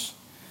says.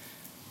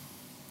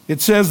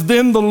 It says,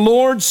 then the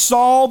Lord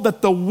saw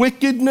that the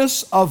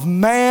wickedness of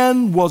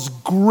man was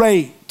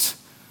great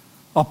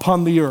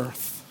upon the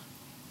earth.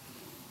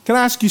 Can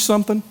I ask you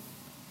something?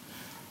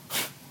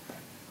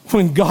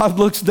 When God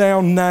looks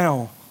down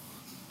now,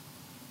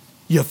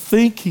 you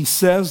think He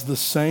says the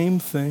same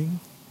thing?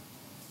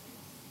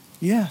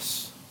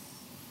 Yes.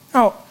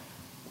 Now,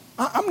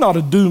 I'm not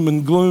a doom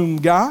and gloom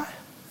guy.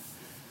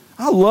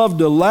 I love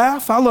to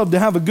laugh. I love to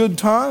have a good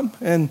time.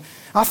 And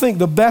I think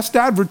the best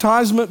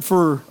advertisement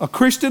for a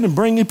Christian and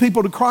bringing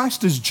people to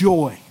Christ is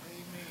joy. Amen.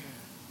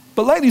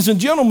 But ladies and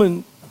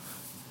gentlemen,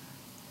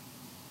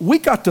 we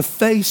got to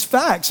face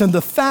facts, and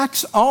the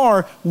facts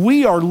are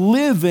we are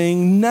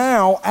living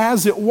now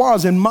as it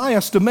was, in my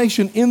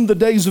estimation, in the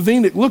days of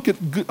Enoch. Look at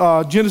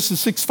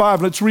Genesis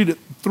 6:5. Let's read it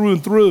through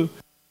and through.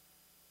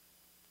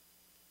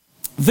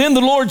 Then the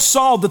Lord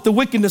saw that the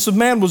wickedness of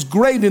man was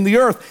great in the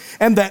earth,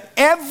 and that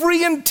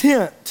every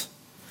intent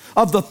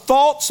of the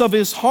thoughts of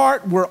his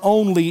heart were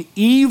only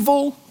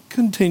evil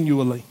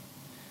continually.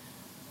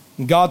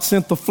 And God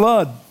sent the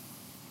flood.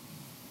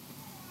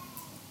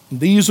 And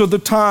these are the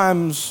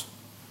times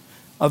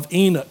of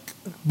Enoch.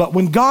 But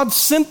when God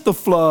sent the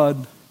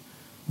flood,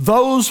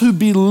 those who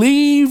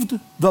believed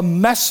the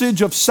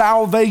message of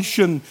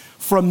salvation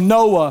from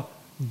Noah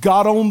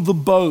got on the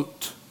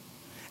boat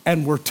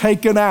and were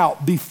taken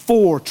out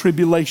before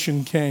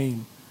tribulation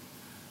came.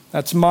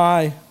 That's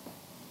my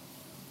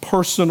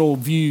personal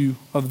view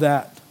of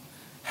that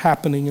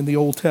happening in the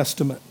Old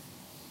Testament.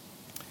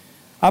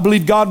 I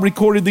believe God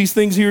recorded these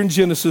things here in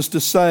Genesis to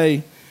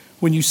say,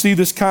 when you see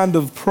this kind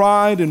of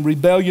pride and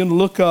rebellion,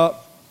 look up,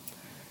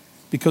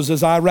 because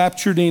as I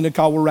raptured Enoch,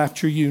 I will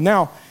rapture you.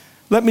 Now,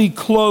 let me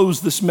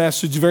close this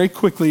message very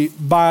quickly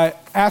by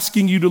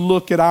asking you to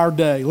look at our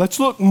day. Let's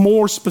look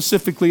more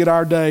specifically at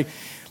our day.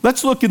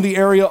 Let's look in the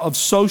area of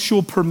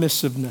social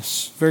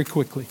permissiveness very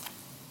quickly.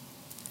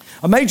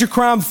 A major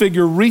crime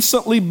figure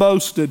recently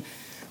boasted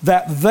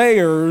that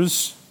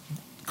theirs,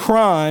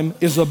 crime,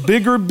 is a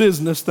bigger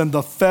business than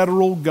the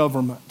federal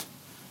government.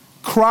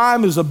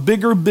 Crime is a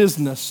bigger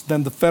business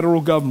than the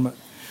federal government.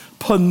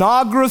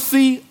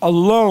 Pornography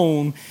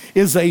alone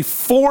is a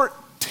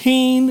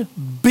 $14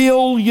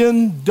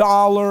 billion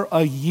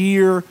a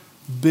year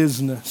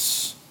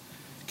business.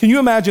 Can you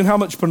imagine how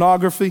much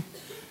pornography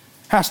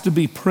has to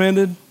be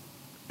printed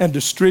and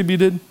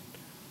distributed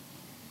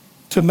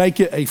to make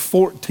it a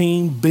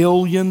 14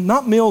 billion,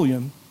 not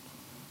million.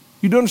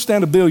 You do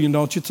understand a billion,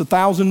 don't you? It's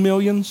 1,000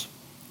 millions.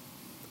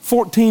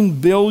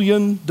 $14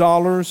 billion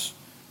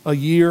a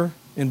year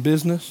in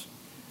business.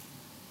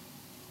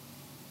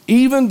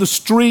 Even the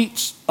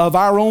streets of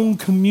our own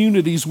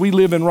communities we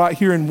live in right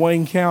here in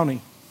Wayne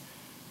County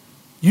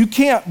You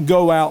can't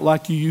go out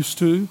like you used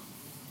to,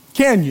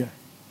 can you?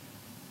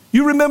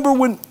 You remember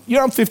when,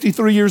 I'm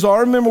 53 years old.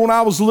 I remember when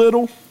I was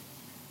little,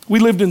 we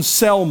lived in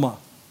Selma.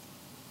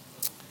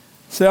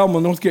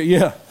 Selma, North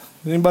Carolina,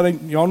 yeah. Anybody,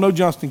 y'all know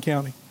Johnston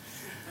County.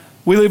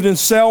 We lived in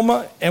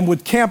Selma and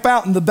would camp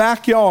out in the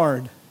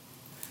backyard.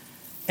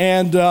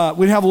 And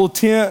we'd have a little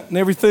tent and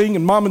everything,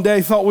 and Mom and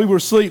Dad thought we were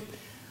asleep.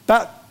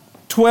 About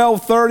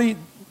 12:30,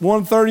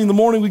 1:30 in the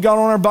morning, we got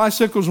on our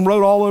bicycles and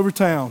rode all over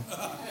town.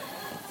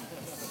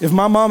 If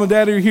my mom and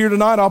dad are here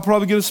tonight, I'll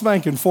probably get a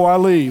spanking before I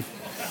leave.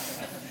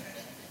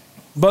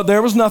 But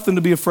there was nothing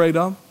to be afraid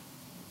of.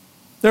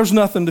 There was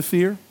nothing to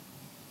fear.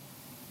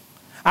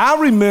 I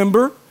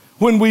remember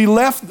when we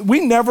left,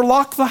 we never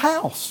locked the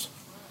house.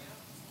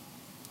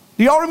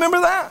 Do y'all remember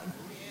that?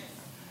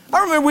 I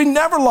remember we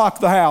never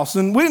locked the house,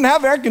 and we didn't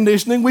have air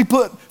conditioning. We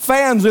put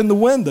fans in the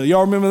window.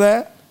 Y'all remember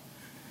that?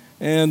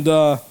 And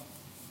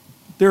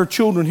there are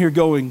children here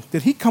going,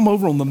 did he come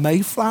over on the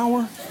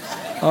Mayflower?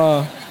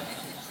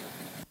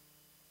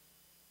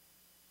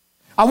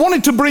 I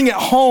wanted to bring it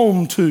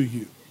home to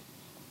you.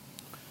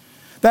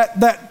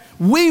 That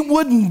we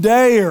wouldn't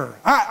dare.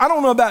 I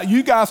don't know about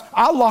you guys.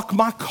 I lock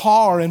my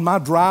car in my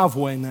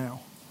driveway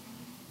now.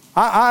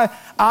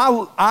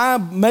 I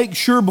make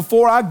sure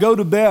before I go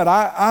to bed,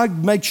 I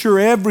make sure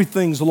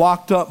everything's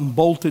locked up and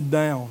bolted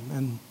down.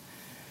 And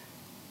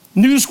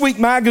Newsweek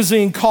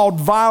magazine called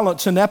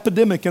violence an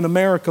epidemic in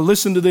America.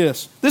 Listen to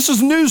this. This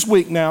is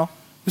Newsweek now.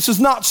 This is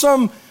not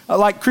some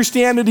like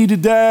Christianity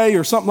Today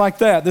or something like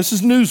that. This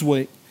is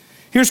Newsweek.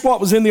 Here's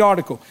what was in the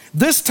article.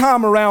 This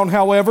time around,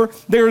 however,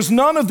 there is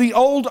none of the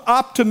old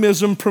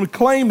optimism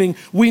proclaiming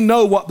we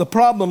know what the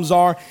problems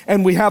are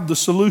and we have the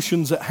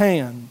solutions at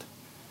hand.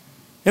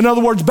 In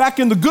other words, back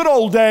in the good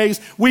old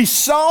days, we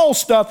saw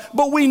stuff,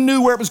 but we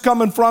knew where it was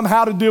coming from,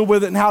 how to deal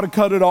with it, and how to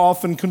cut it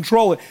off and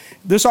control it.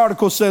 This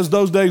article says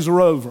those days are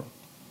over.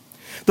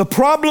 The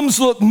problems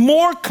look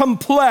more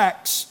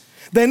complex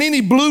than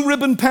any blue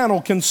ribbon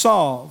panel can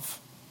solve.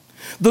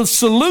 The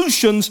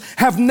solutions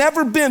have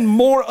never been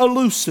more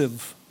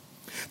elusive.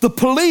 The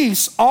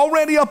police,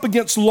 already up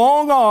against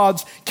long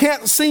odds,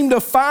 can't seem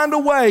to find a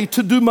way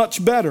to do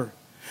much better.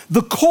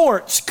 The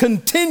courts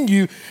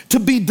continue to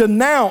be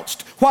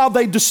denounced while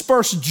they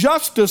disperse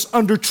justice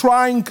under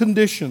trying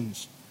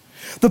conditions.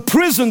 The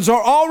prisons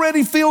are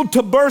already filled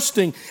to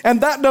bursting, and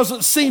that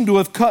doesn't seem to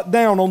have cut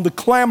down on the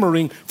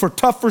clamoring for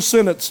tougher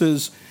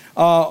sentences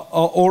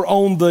or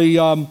on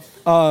the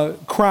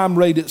crime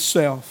rate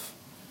itself.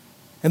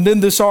 And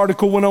then this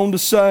article went on to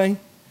say,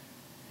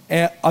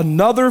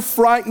 another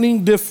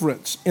frightening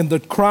difference in the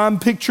crime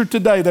picture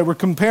today. They were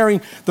comparing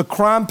the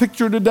crime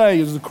picture today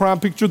as the crime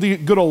picture of the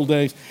good old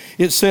days.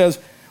 It says,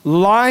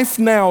 life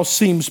now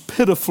seems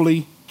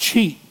pitifully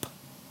cheap.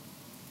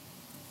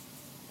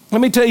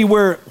 Let me tell you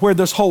where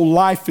this whole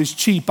life is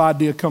cheap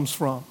idea comes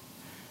from.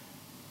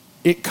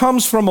 It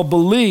comes from a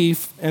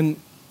belief, and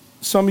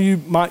some of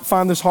you might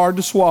find this hard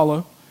to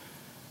swallow.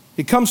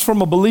 It comes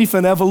from a belief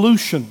in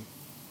evolution.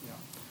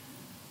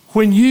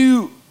 When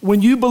you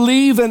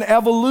believe in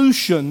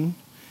evolution,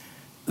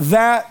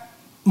 that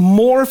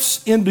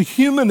morphs into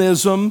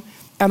humanism,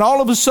 and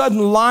all of a sudden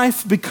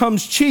life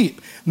becomes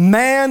cheap.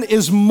 Man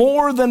is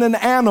more than an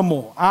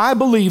animal. I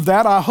believe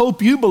that. I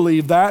hope you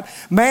believe that.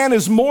 Man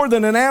is more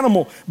than an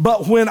animal.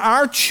 But when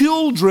our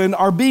children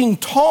are being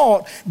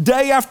taught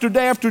day after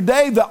day after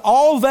day that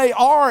all they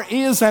are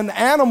is an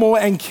animal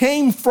and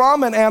came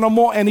from an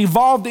animal and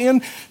evolved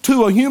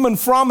into a human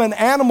from an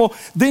animal,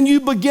 then you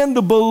begin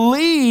to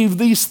believe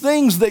these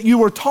things that you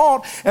were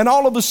taught, and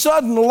all of a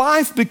sudden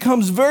life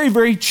becomes very,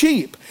 very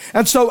cheap.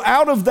 And so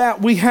out of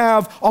that we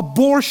have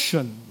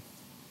abortion.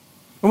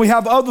 And we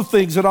have other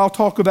things that I'll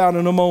talk about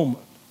in a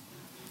moment.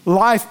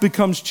 Life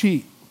becomes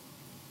cheap.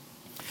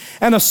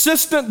 An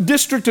assistant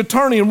district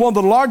attorney in one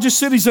of the largest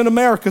cities in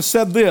America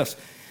said this: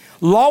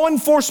 law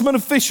enforcement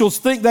officials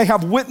think they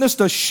have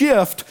witnessed a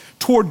shift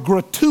toward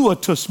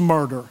gratuitous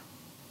murder.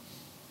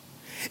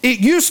 It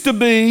used to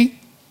be,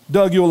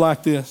 Doug, you'll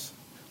like this.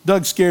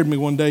 Doug scared me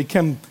one day. He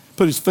came,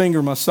 put his finger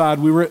on my side.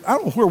 We were at, I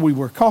don't know where we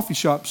were, coffee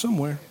shop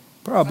somewhere,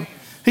 probably.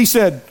 He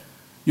said,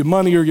 your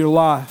money or your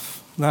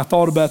life. And I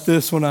thought about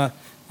this when I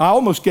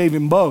almost gave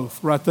him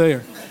both right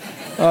there.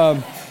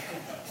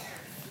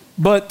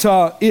 But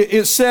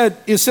it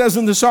says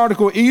in this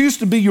article, it used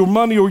to be your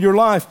money or your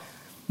life.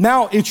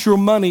 Now it's your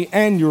money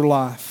and your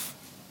life.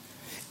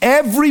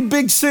 Every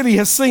big city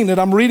has seen it.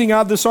 I'm reading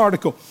out this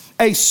article.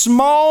 A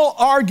small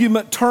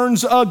argument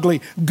turns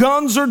ugly.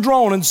 Guns are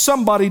drawn and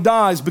somebody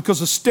dies because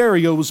a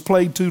stereo was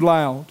played too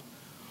loud,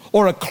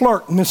 or a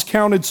clerk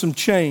miscounted some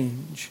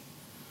change.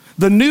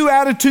 The new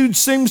attitude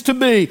seems to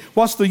be,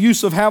 what's the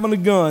use of having a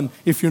gun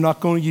if you're not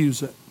going to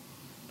use it?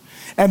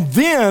 And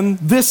then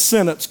this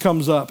sentence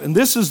comes up, and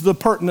this is the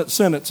pertinent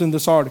sentence in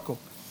this article.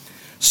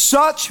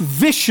 Such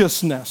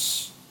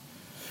viciousness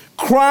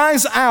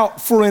cries out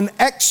for an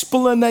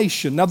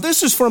explanation. Now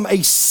this is from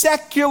a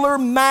secular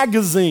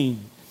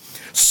magazine.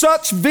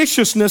 Such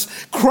viciousness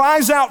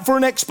cries out for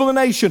an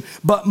explanation,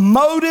 but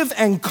motive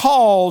and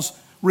cause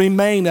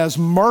remain as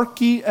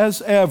murky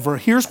as ever.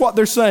 Here's what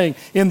they're saying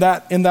in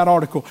that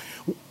article.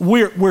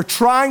 We're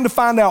trying to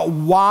find out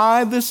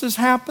why this has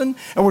happened,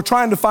 and we're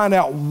trying to find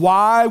out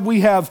why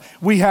we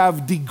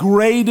have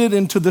degraded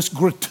into this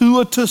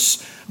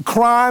gratuitous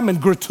crime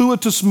and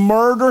gratuitous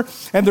murder.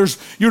 And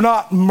you're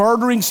not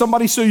murdering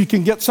somebody so you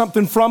can get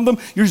something from them.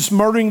 You're just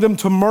murdering them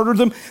to murder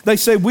them. They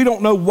say, we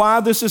don't know why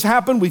this has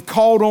happened. We've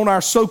called on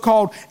our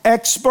so-called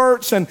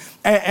experts, and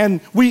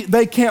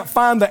they can't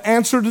find the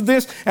answer to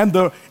this. And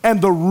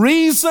the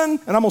reason,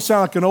 and I'm gonna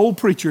sound like an old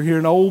preacher here,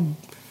 an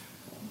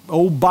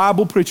old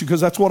Bible preacher,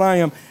 because that's what I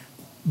am.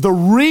 The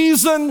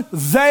reason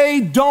they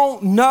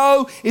don't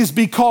know is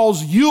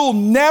because you'll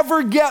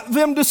never get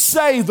them to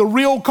say the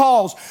real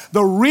cause.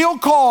 The real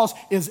cause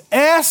is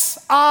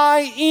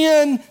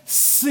S-I-N,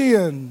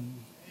 sin.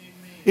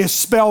 It's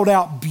spelled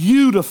out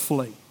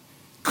beautifully,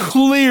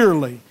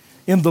 clearly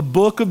in the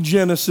book of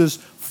Genesis,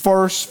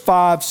 first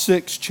 5,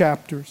 6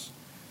 chapters.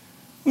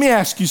 Let me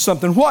ask you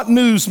something. What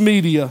news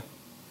media,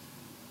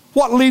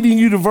 what leading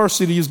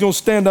university is going to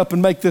stand up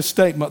and make this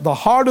statement? The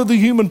heart of the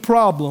human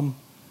problem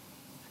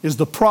is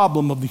the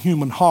problem of the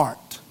human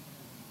heart.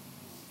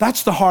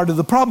 That's the heart of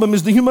the problem,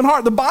 is the human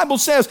heart. The Bible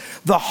says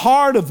the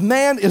heart of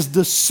man is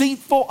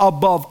deceitful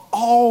above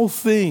all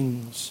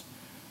things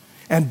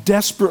and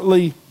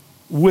desperately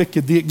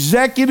wicked. The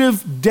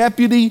executive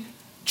deputy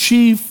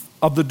chief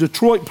of the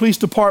Detroit Police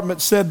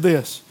Department said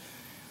this.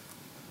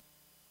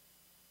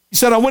 He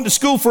said, I went to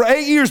school for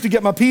 8 years to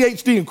get my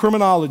PhD in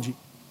criminology.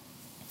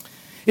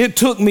 It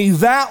took me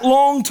that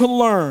long to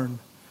learn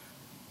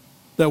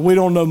that we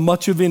don't know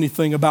much of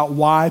anything about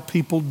why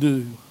people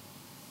do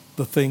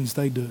the things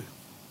they do.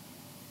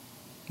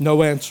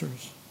 No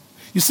answers.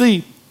 You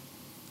see,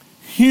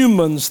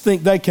 humans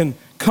think they can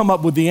come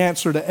up with the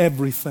answer to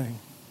everything.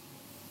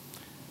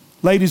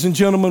 Ladies and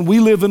gentlemen, we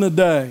live in a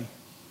day,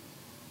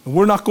 and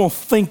we're not going to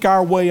think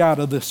our way out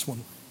of this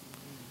one.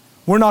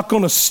 We're not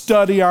going to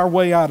study our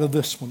way out of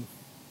this one.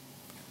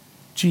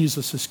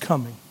 Jesus is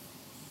coming.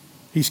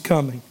 He's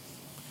coming.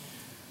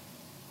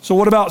 So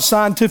what about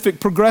scientific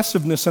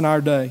progressiveness in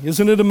our day?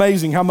 Isn't it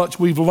amazing how much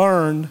we've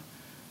learned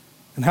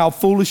and how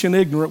foolish and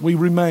ignorant we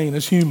remain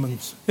as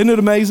humans? Isn't it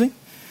amazing?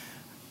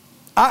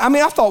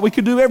 I thought we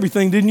could do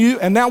everything, didn't you?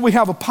 And now we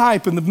have a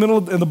pipe in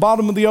the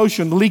bottom of the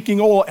ocean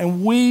leaking oil,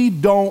 and we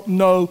don't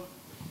know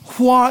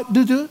what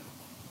to do.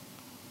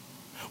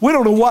 We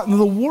don't know what in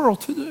the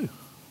world to do.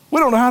 We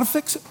don't know how to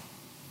fix it.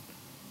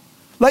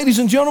 Ladies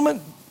and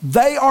gentlemen,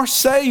 they are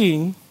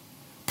saying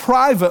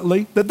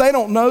privately that they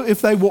don't know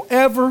if they will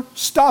ever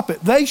stop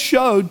it. They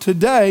showed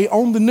today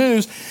on the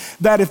news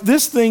that if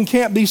this thing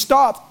can't be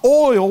stopped,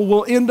 oil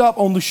will end up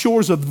on the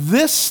shores of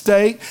this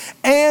state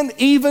and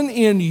even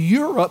in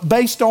Europe,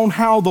 based on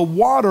how the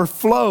water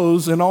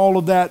flows and all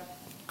of that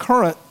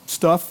current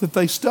stuff that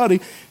they study.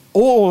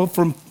 Oil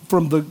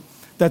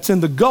that's in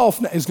the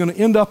Gulf is going to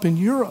end up in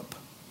Europe.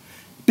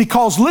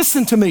 Because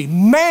listen to me,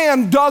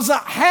 man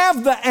doesn't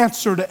have the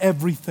answer to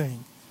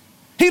everything.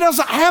 He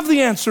doesn't have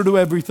the answer to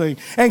everything.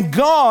 And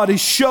God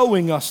is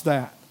showing us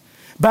that.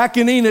 Back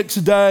in Enoch's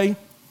day,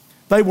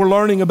 they were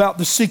learning about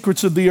the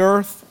secrets of the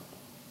earth.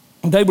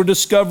 They were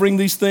discovering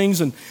these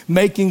things and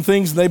making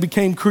things. They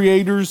became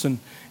creators and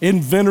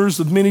inventors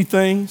of many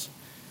things.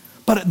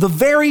 But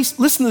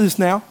listen to this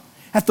now,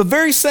 at the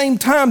very same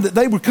time that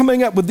they were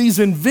coming up with these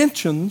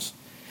inventions,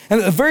 and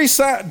at the very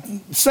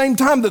same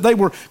time that they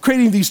were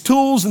creating these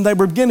tools and they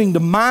were beginning to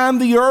mine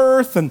the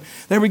earth and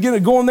they were going to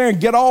go in there and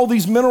get all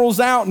these minerals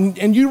out.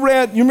 And you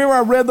remember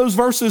I read those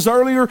verses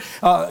earlier?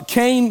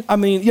 Cain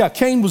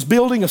was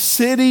building a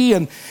city,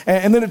 and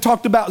then it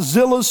talked about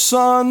Zillah's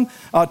son,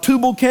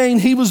 Tubal-Cain.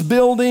 He was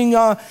building,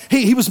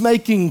 he was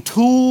making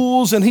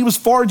tools and he was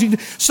forging.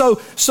 So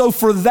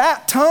for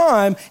that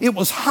time, it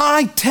was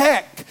high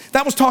tech.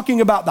 That was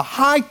talking about the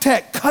high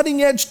tech,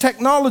 cutting edge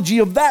technology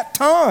of that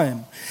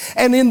time.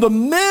 And in the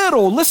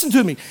middle, listen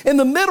to me, in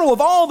the middle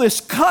of all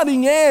this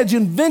cutting edge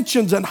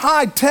inventions and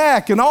high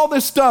tech and all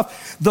this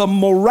stuff, the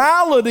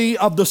morality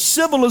of the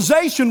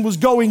civilization was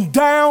going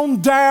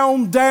down,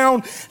 down,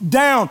 down,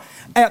 down.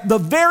 At the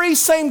very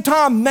same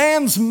time,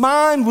 man's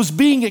mind was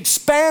being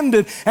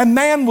expanded and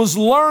man was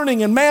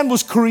learning and man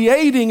was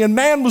creating and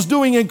man was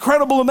doing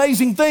incredible,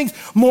 amazing things.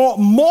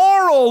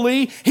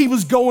 Morally, he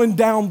was going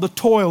down the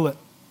toilet.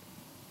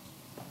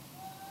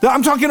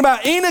 I'm talking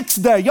about Enoch's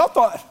day.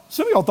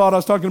 Some of y'all thought I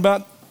was talking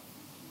about,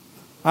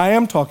 I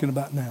am talking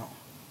about now.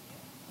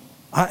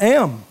 I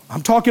am.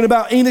 I'm talking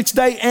about Enoch's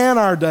day and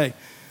our day.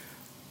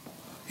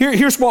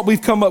 Here's what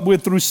we've come up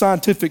with through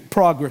scientific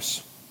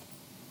progress.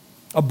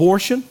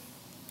 Abortion.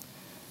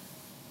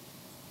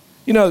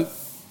 You know,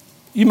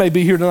 you may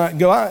be here tonight and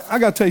go, I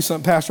got to tell you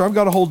something, Pastor. I've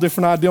got a whole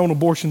different idea on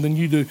abortion than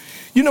you do.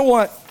 You know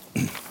what?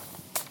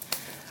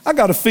 I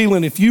got a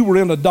feeling if you were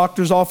in a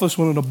doctor's office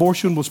when an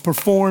abortion was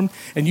performed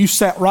and you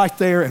sat right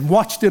there and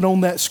watched it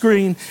on that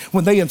screen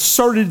when they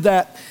inserted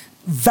that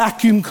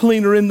vacuum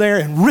cleaner in there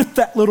and ripped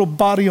that little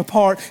body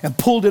apart and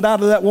pulled it out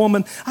of that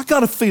woman, I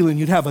got a feeling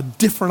you'd have a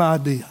different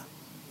idea.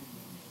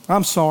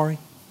 I'm sorry.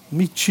 Let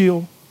me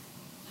chill.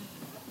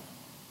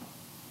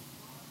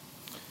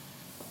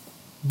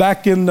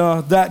 Back in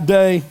that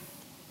day,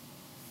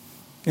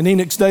 in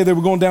Enoch's day, they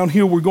were going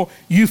downhill. We're going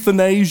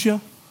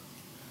euthanasia.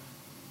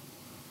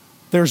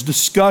 There's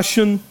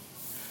discussion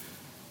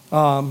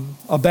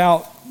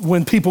about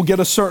when people get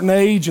a certain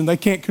age and they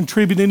can't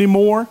contribute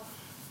anymore.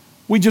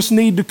 We just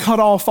need to cut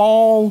off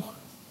all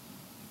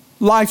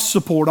life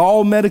support,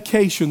 all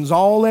medications,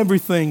 all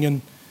everything.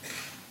 And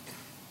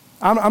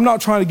I'm not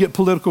trying to get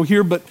political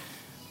here, but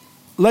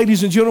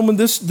ladies and gentlemen,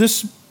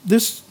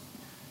 this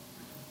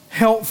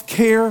health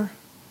care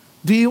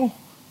deal,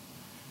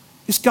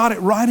 it's got it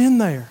right in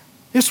there.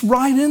 It's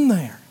right in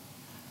there.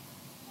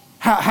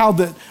 How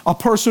that a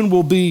person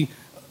will be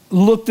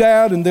looked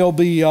at and they'll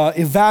be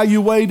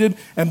evaluated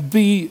and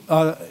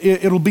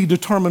it'll be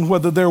determined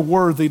whether they're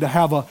worthy to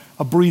have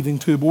a breathing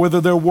tube, or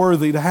whether they're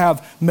worthy to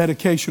have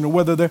medication, or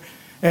whether they're,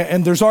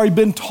 and there's already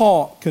been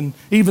talk, and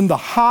even the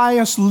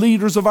highest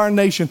leaders of our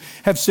nation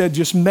have said,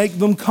 just make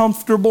them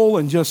comfortable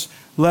and just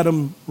let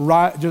them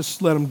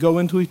go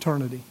into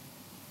eternity.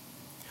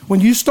 When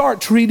you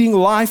start treating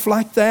life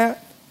like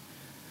that,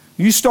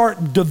 you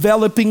start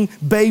developing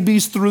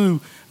babies through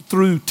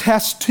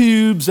test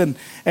tubes and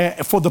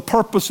for the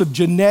purpose of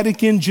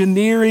genetic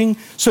engineering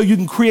so you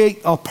can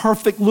create a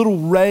perfect little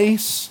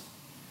race.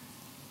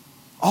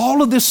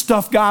 All of this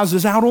stuff, guys,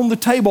 is out on the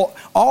table.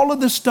 All of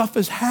this stuff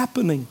is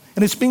happening,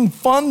 and it's being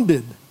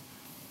funded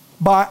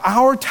by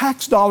our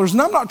tax dollars.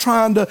 And I'm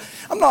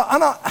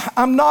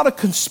not a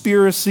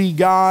conspiracy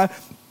guy,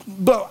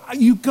 but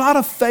you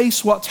gotta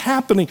face what's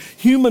happening.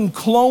 Human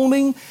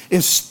cloning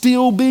is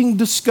still being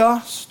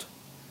discussed.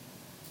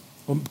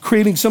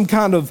 Creating some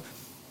kind of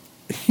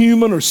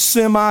human or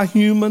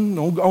semi-human,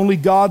 only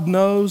God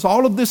knows.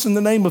 All of this in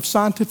the name of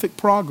scientific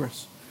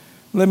progress.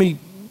 Let me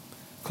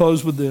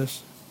close with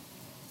this.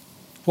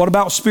 What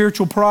about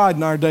spiritual pride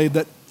in our day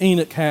that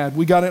Enoch had?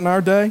 We got it in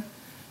our day?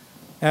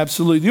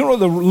 Absolutely. You know what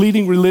the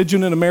leading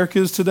religion in America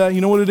is today?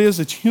 You know what it is?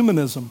 It's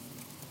humanism.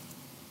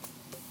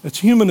 It's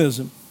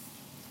humanism.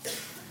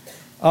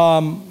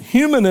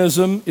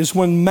 Humanism is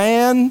when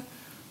man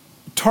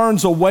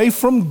turns away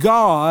from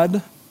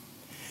God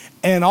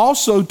and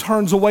also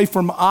turns away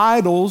from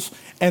idols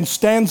and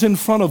stands in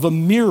front of a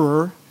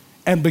mirror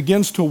and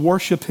begins to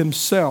worship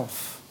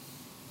himself.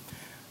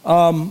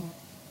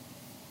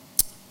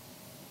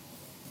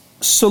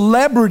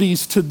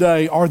 Celebrities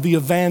today are the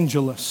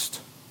evangelist.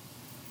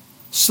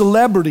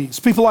 Celebrities,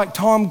 people like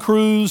Tom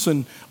Cruise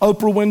and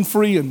Oprah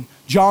Winfrey and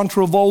John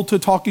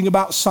Travolta talking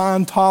about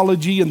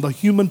Scientology and the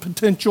human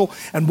potential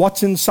and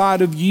what's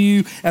inside of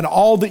you, and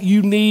all that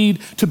you need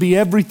to be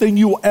everything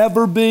you'll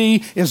ever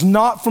be is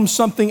not from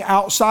something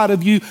outside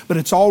of you, but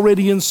it's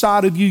already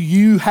inside of you.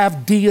 You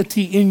have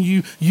deity in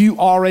you. You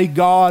are a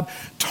God.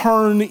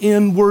 Turn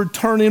inward,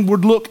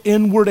 look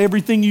inward.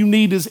 Everything you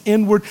need is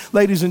inward.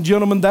 Ladies and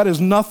gentlemen, that is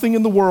nothing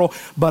in the world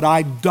but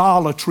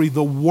idolatry,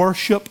 the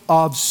worship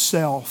of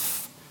self.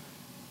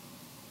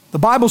 The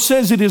Bible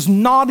says it is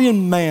not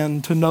in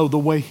man to know the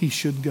way he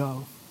should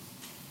go.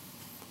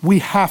 We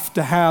have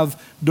to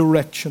have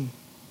direction.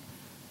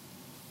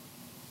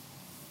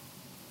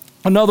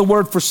 Another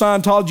word for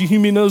Scientology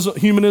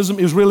humanism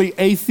is really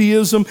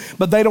atheism,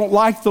 but they don't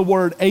like the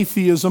word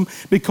atheism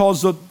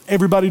because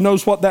everybody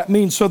knows what that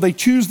means. So they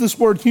choose this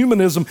word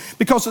humanism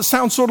because it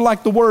sounds sort of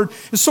like the word,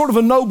 it's sort of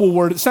a noble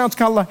word. It sounds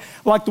kind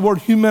of like the word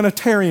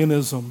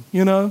humanitarianism,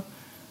 you know,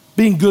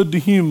 being good to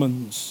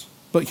humans.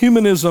 But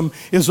humanism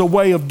is a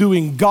way of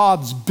doing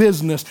God's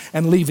business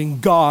and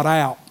leaving God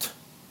out.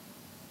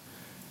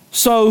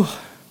 So,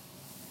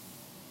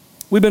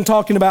 we've been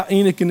talking about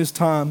Enoch and his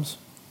times.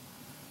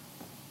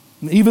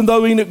 And even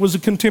though Enoch was a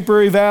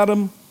contemporary of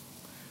Adam,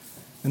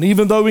 and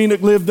even though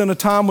Enoch lived in a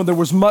time when there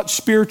was much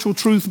spiritual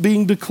truth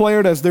being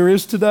declared as there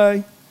is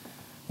today,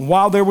 and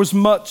while there was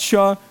much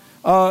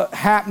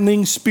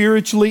happening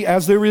spiritually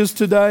as there is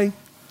today,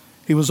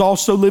 he was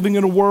also living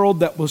in a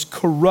world that was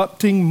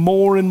corrupting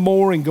more and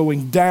more and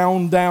going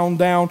down, down,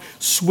 down,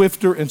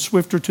 swifter and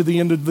swifter to the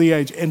end of the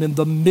age. And in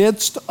the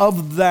midst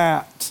of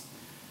that,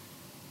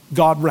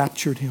 God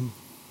raptured him.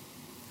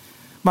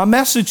 My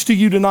message to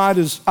you tonight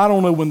is, I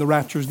don't know when the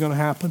rapture is going to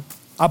happen.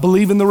 I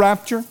believe in the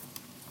rapture.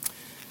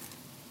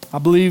 I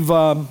believe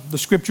the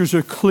scriptures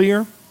are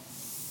clear.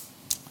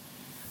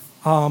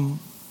 I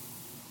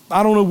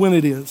don't know when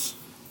it is.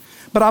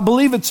 But I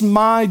believe it's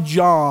my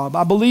job.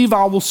 I believe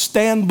I will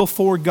stand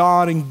before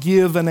God and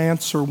give an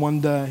answer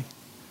one day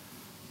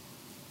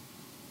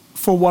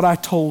for what I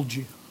told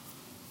you.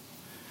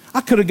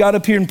 I could have got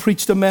up here and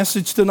preached a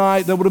message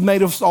tonight that would have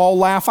made us all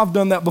laugh. I've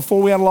done that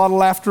before. We had a lot of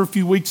laughter a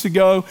few weeks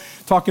ago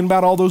talking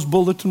about all those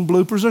bulletin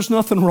bloopers. There's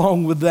nothing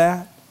wrong with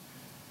that.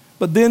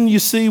 But then you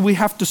see, we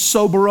have to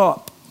sober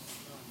up.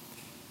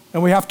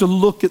 And we have to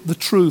look at the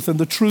truth. And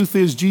the truth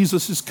is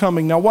Jesus is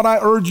coming. Now what I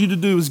urge you to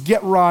do is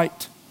get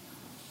right.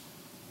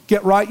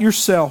 Get right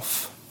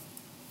yourself.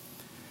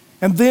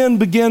 And then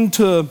begin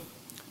to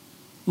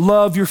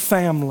love your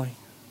family.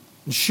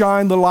 And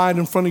shine the light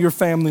in front of your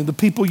family, the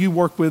people you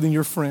work with and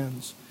your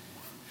friends.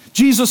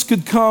 Jesus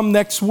could come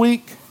next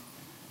week.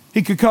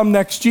 He could come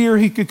next year.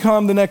 He could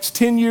come the next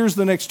 10 years,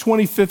 the next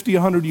 20, 50,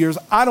 100 years.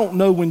 I don't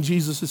know when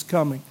Jesus is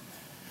coming.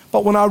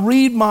 But when I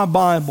read my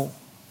Bible,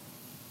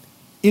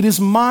 it is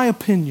my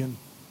opinion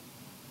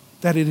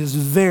that it is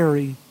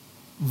very,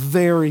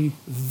 very,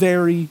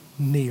 very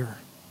near.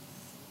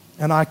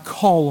 And I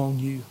call on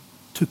you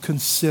to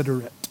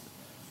consider it.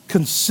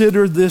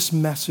 Consider this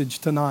message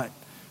tonight.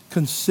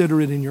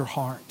 Consider it in your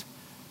heart.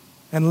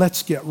 And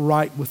let's get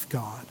right with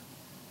God.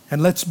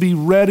 And let's be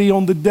ready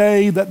on the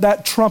day that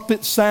that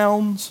trumpet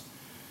sounds,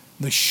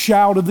 the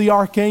shout of the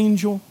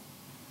archangel.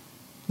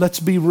 Let's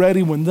be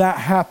ready when that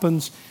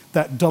happens,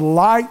 that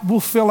delight will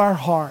fill our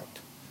heart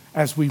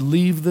as we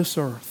leave this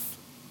earth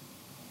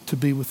to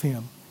be with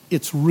Him.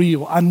 It's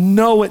real. I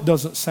know it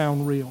doesn't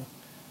sound real,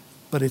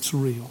 but it's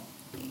real.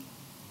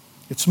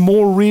 It's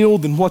more real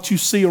than what you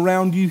see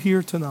around you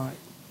here tonight.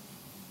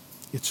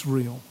 It's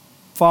real.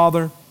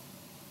 Father,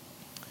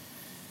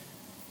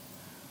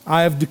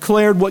 I have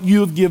declared what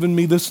you have given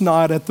me this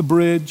night at the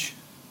bridge.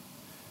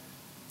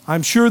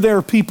 I'm sure there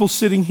are people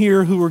sitting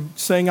here who are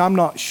saying, I'm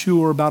not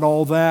sure about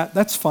all that.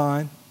 That's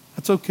fine.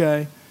 That's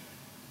okay.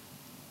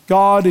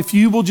 God, if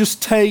you will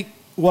just take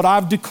what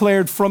I've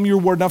declared from your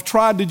word, and I've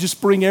tried to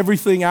just bring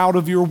everything out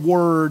of your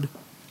word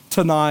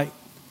tonight.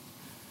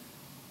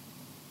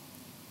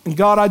 And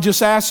God, I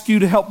just ask you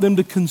to help them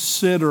to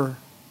consider.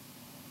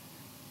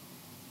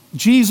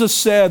 Jesus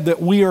said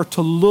that we are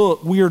to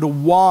look, we are to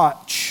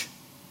watch.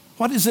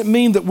 What does it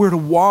mean that we're to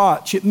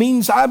watch? It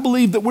means, I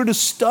believe, that we're to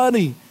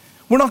study.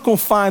 We're not going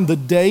to find the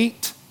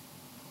date.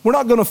 We're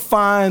not going to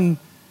find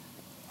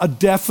a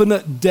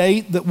definite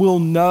date that we'll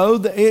know.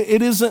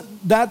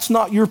 That's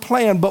not your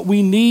plan, but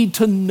we need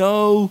to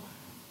know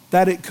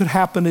that it could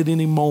happen at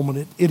any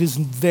moment. It is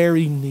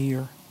very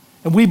near.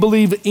 And we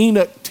believe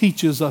Enoch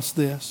teaches us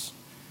this.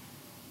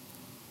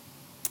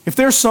 If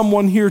there's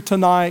someone here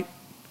tonight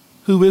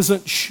who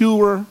isn't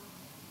sure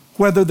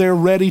whether they're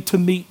ready to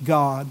meet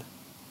God,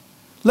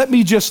 let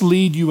me just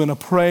lead you in a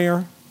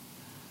prayer.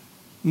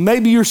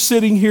 Maybe you're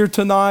sitting here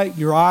tonight,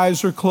 your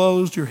eyes are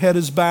closed, your head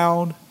is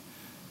bowed.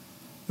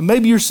 And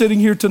maybe you're sitting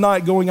here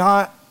tonight going,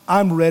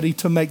 I'm ready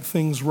to make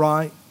things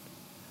right.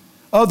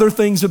 Other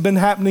things have been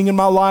happening in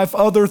my life,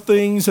 other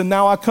things, and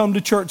now I come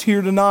to church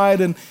here tonight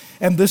and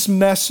this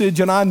message,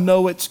 and I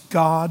know it's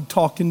God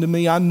talking to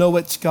me. I know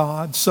it's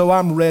God. So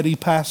I'm ready,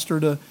 Pastor,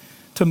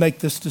 to make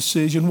this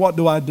decision. What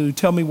do I do?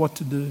 Tell me what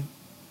to do.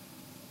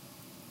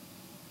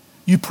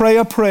 You pray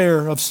a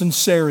prayer of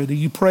sincerity.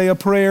 You pray a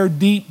prayer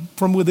deep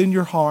from within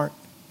your heart.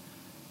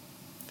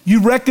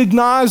 You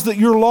recognize that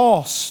you're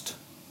lost.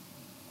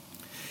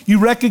 You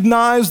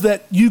recognize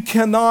that you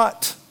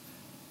cannot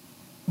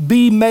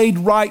be made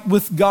right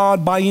with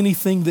God by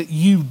anything that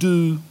you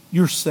do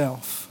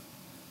yourself.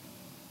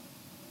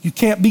 You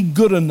can't be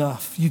good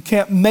enough. You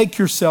can't make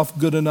yourself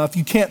good enough.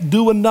 You can't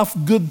do enough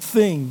good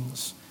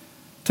things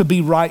to be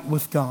right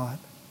with God.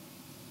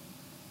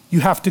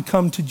 You have to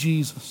come to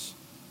Jesus.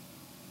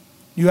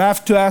 You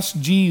have to ask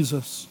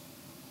Jesus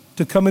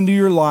to come into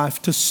your life,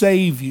 to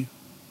save you,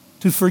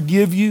 to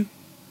forgive you,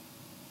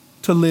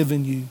 to live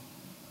in you.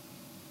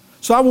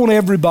 So I want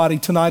everybody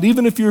tonight,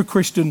 even if you're a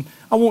Christian,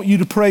 I want you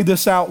to pray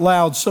this out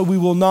loud so we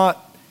will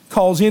not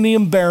cause any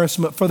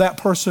embarrassment for that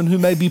person who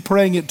may be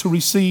praying it to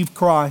receive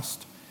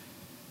Christ.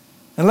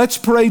 And let's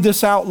pray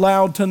this out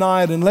loud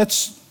tonight, and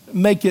let's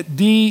make it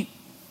deep,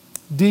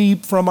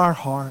 deep from our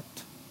heart.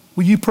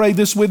 Will you pray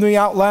this with me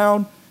out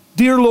loud?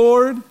 Dear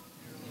Lord,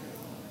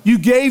 you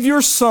gave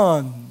your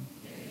Son.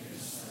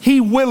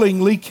 He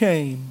willingly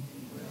came.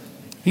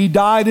 He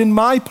died in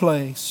my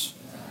place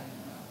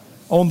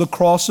on the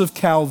cross of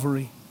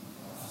Calvary.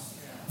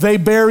 They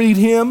buried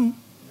him.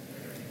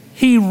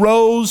 He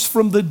rose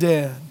from the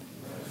dead.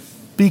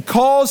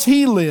 Because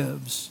he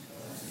lives,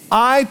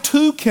 I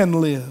too can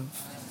live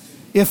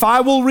if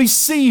I will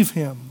receive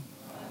him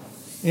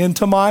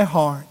into my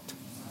heart.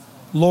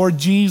 Lord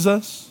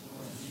Jesus,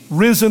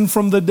 risen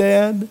from the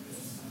dead,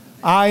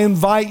 I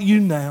invite you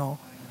now.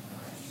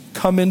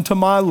 Come into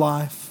my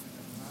life.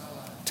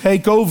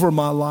 Take over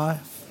my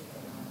life.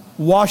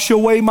 Wash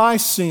away my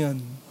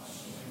sin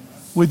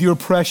with your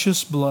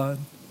precious blood.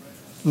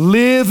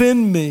 Live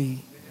in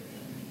me.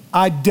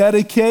 I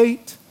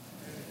dedicate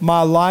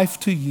my life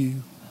to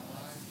you.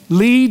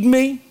 Lead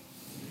me,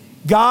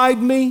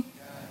 guide me,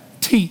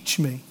 teach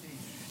me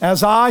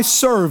as I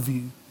serve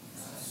you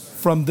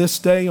from this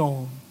day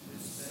on.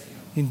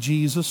 In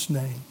Jesus'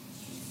 name.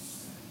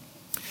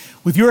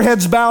 With your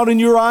heads bowed and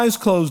your eyes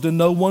closed and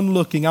no one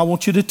looking, I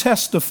want you to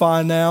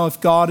testify now if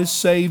God has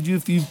saved you,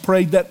 if you've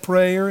prayed that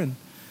prayer and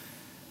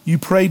you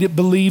prayed it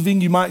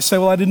believing. You might say,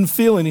 well, I didn't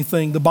feel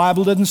anything. The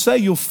Bible doesn't say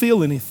you'll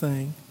feel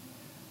anything.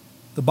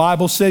 The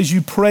Bible says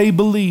you pray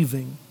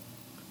believing.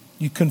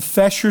 You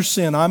confess your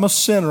sin. I'm a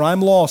sinner.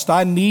 I'm lost.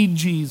 I need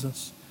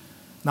Jesus.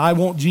 And I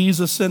want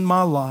Jesus in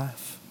my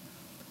life.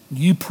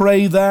 You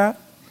pray that,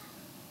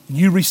 and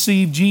you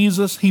receive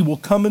Jesus, he will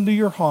come into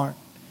your heart.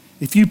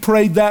 If you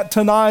prayed that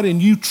tonight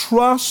and you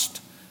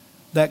trust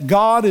that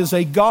God is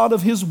a God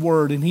of His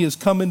Word, and He has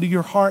come into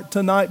your heart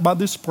tonight by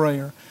this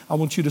prayer, I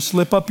want you to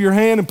slip up your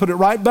hand and put it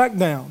right back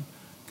down.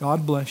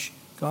 God bless you.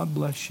 God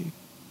bless you.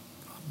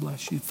 God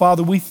bless you.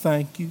 Father, we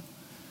thank you.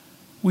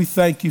 We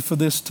thank you for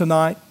this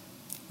tonight.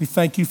 We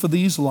thank you for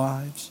these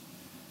lives.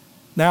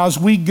 Now as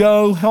we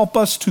go, help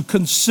us to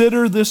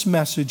consider this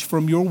message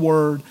from your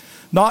Word,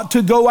 not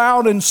to go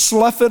out and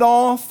slough it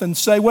off and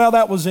say, well,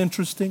 that was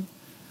interesting,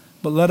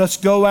 but let us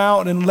go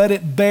out and let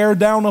it bear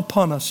down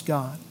upon us,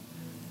 God,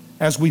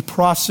 as we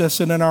process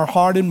it in our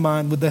heart and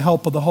mind with the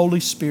help of the Holy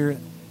Spirit.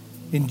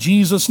 In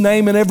Jesus'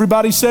 name, and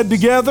everybody said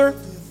together,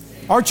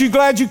 aren't you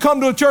glad you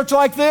come to a church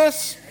like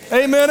this?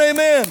 Amen,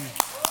 amen.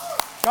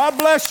 God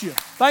bless you.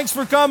 Thanks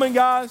for coming,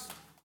 guys.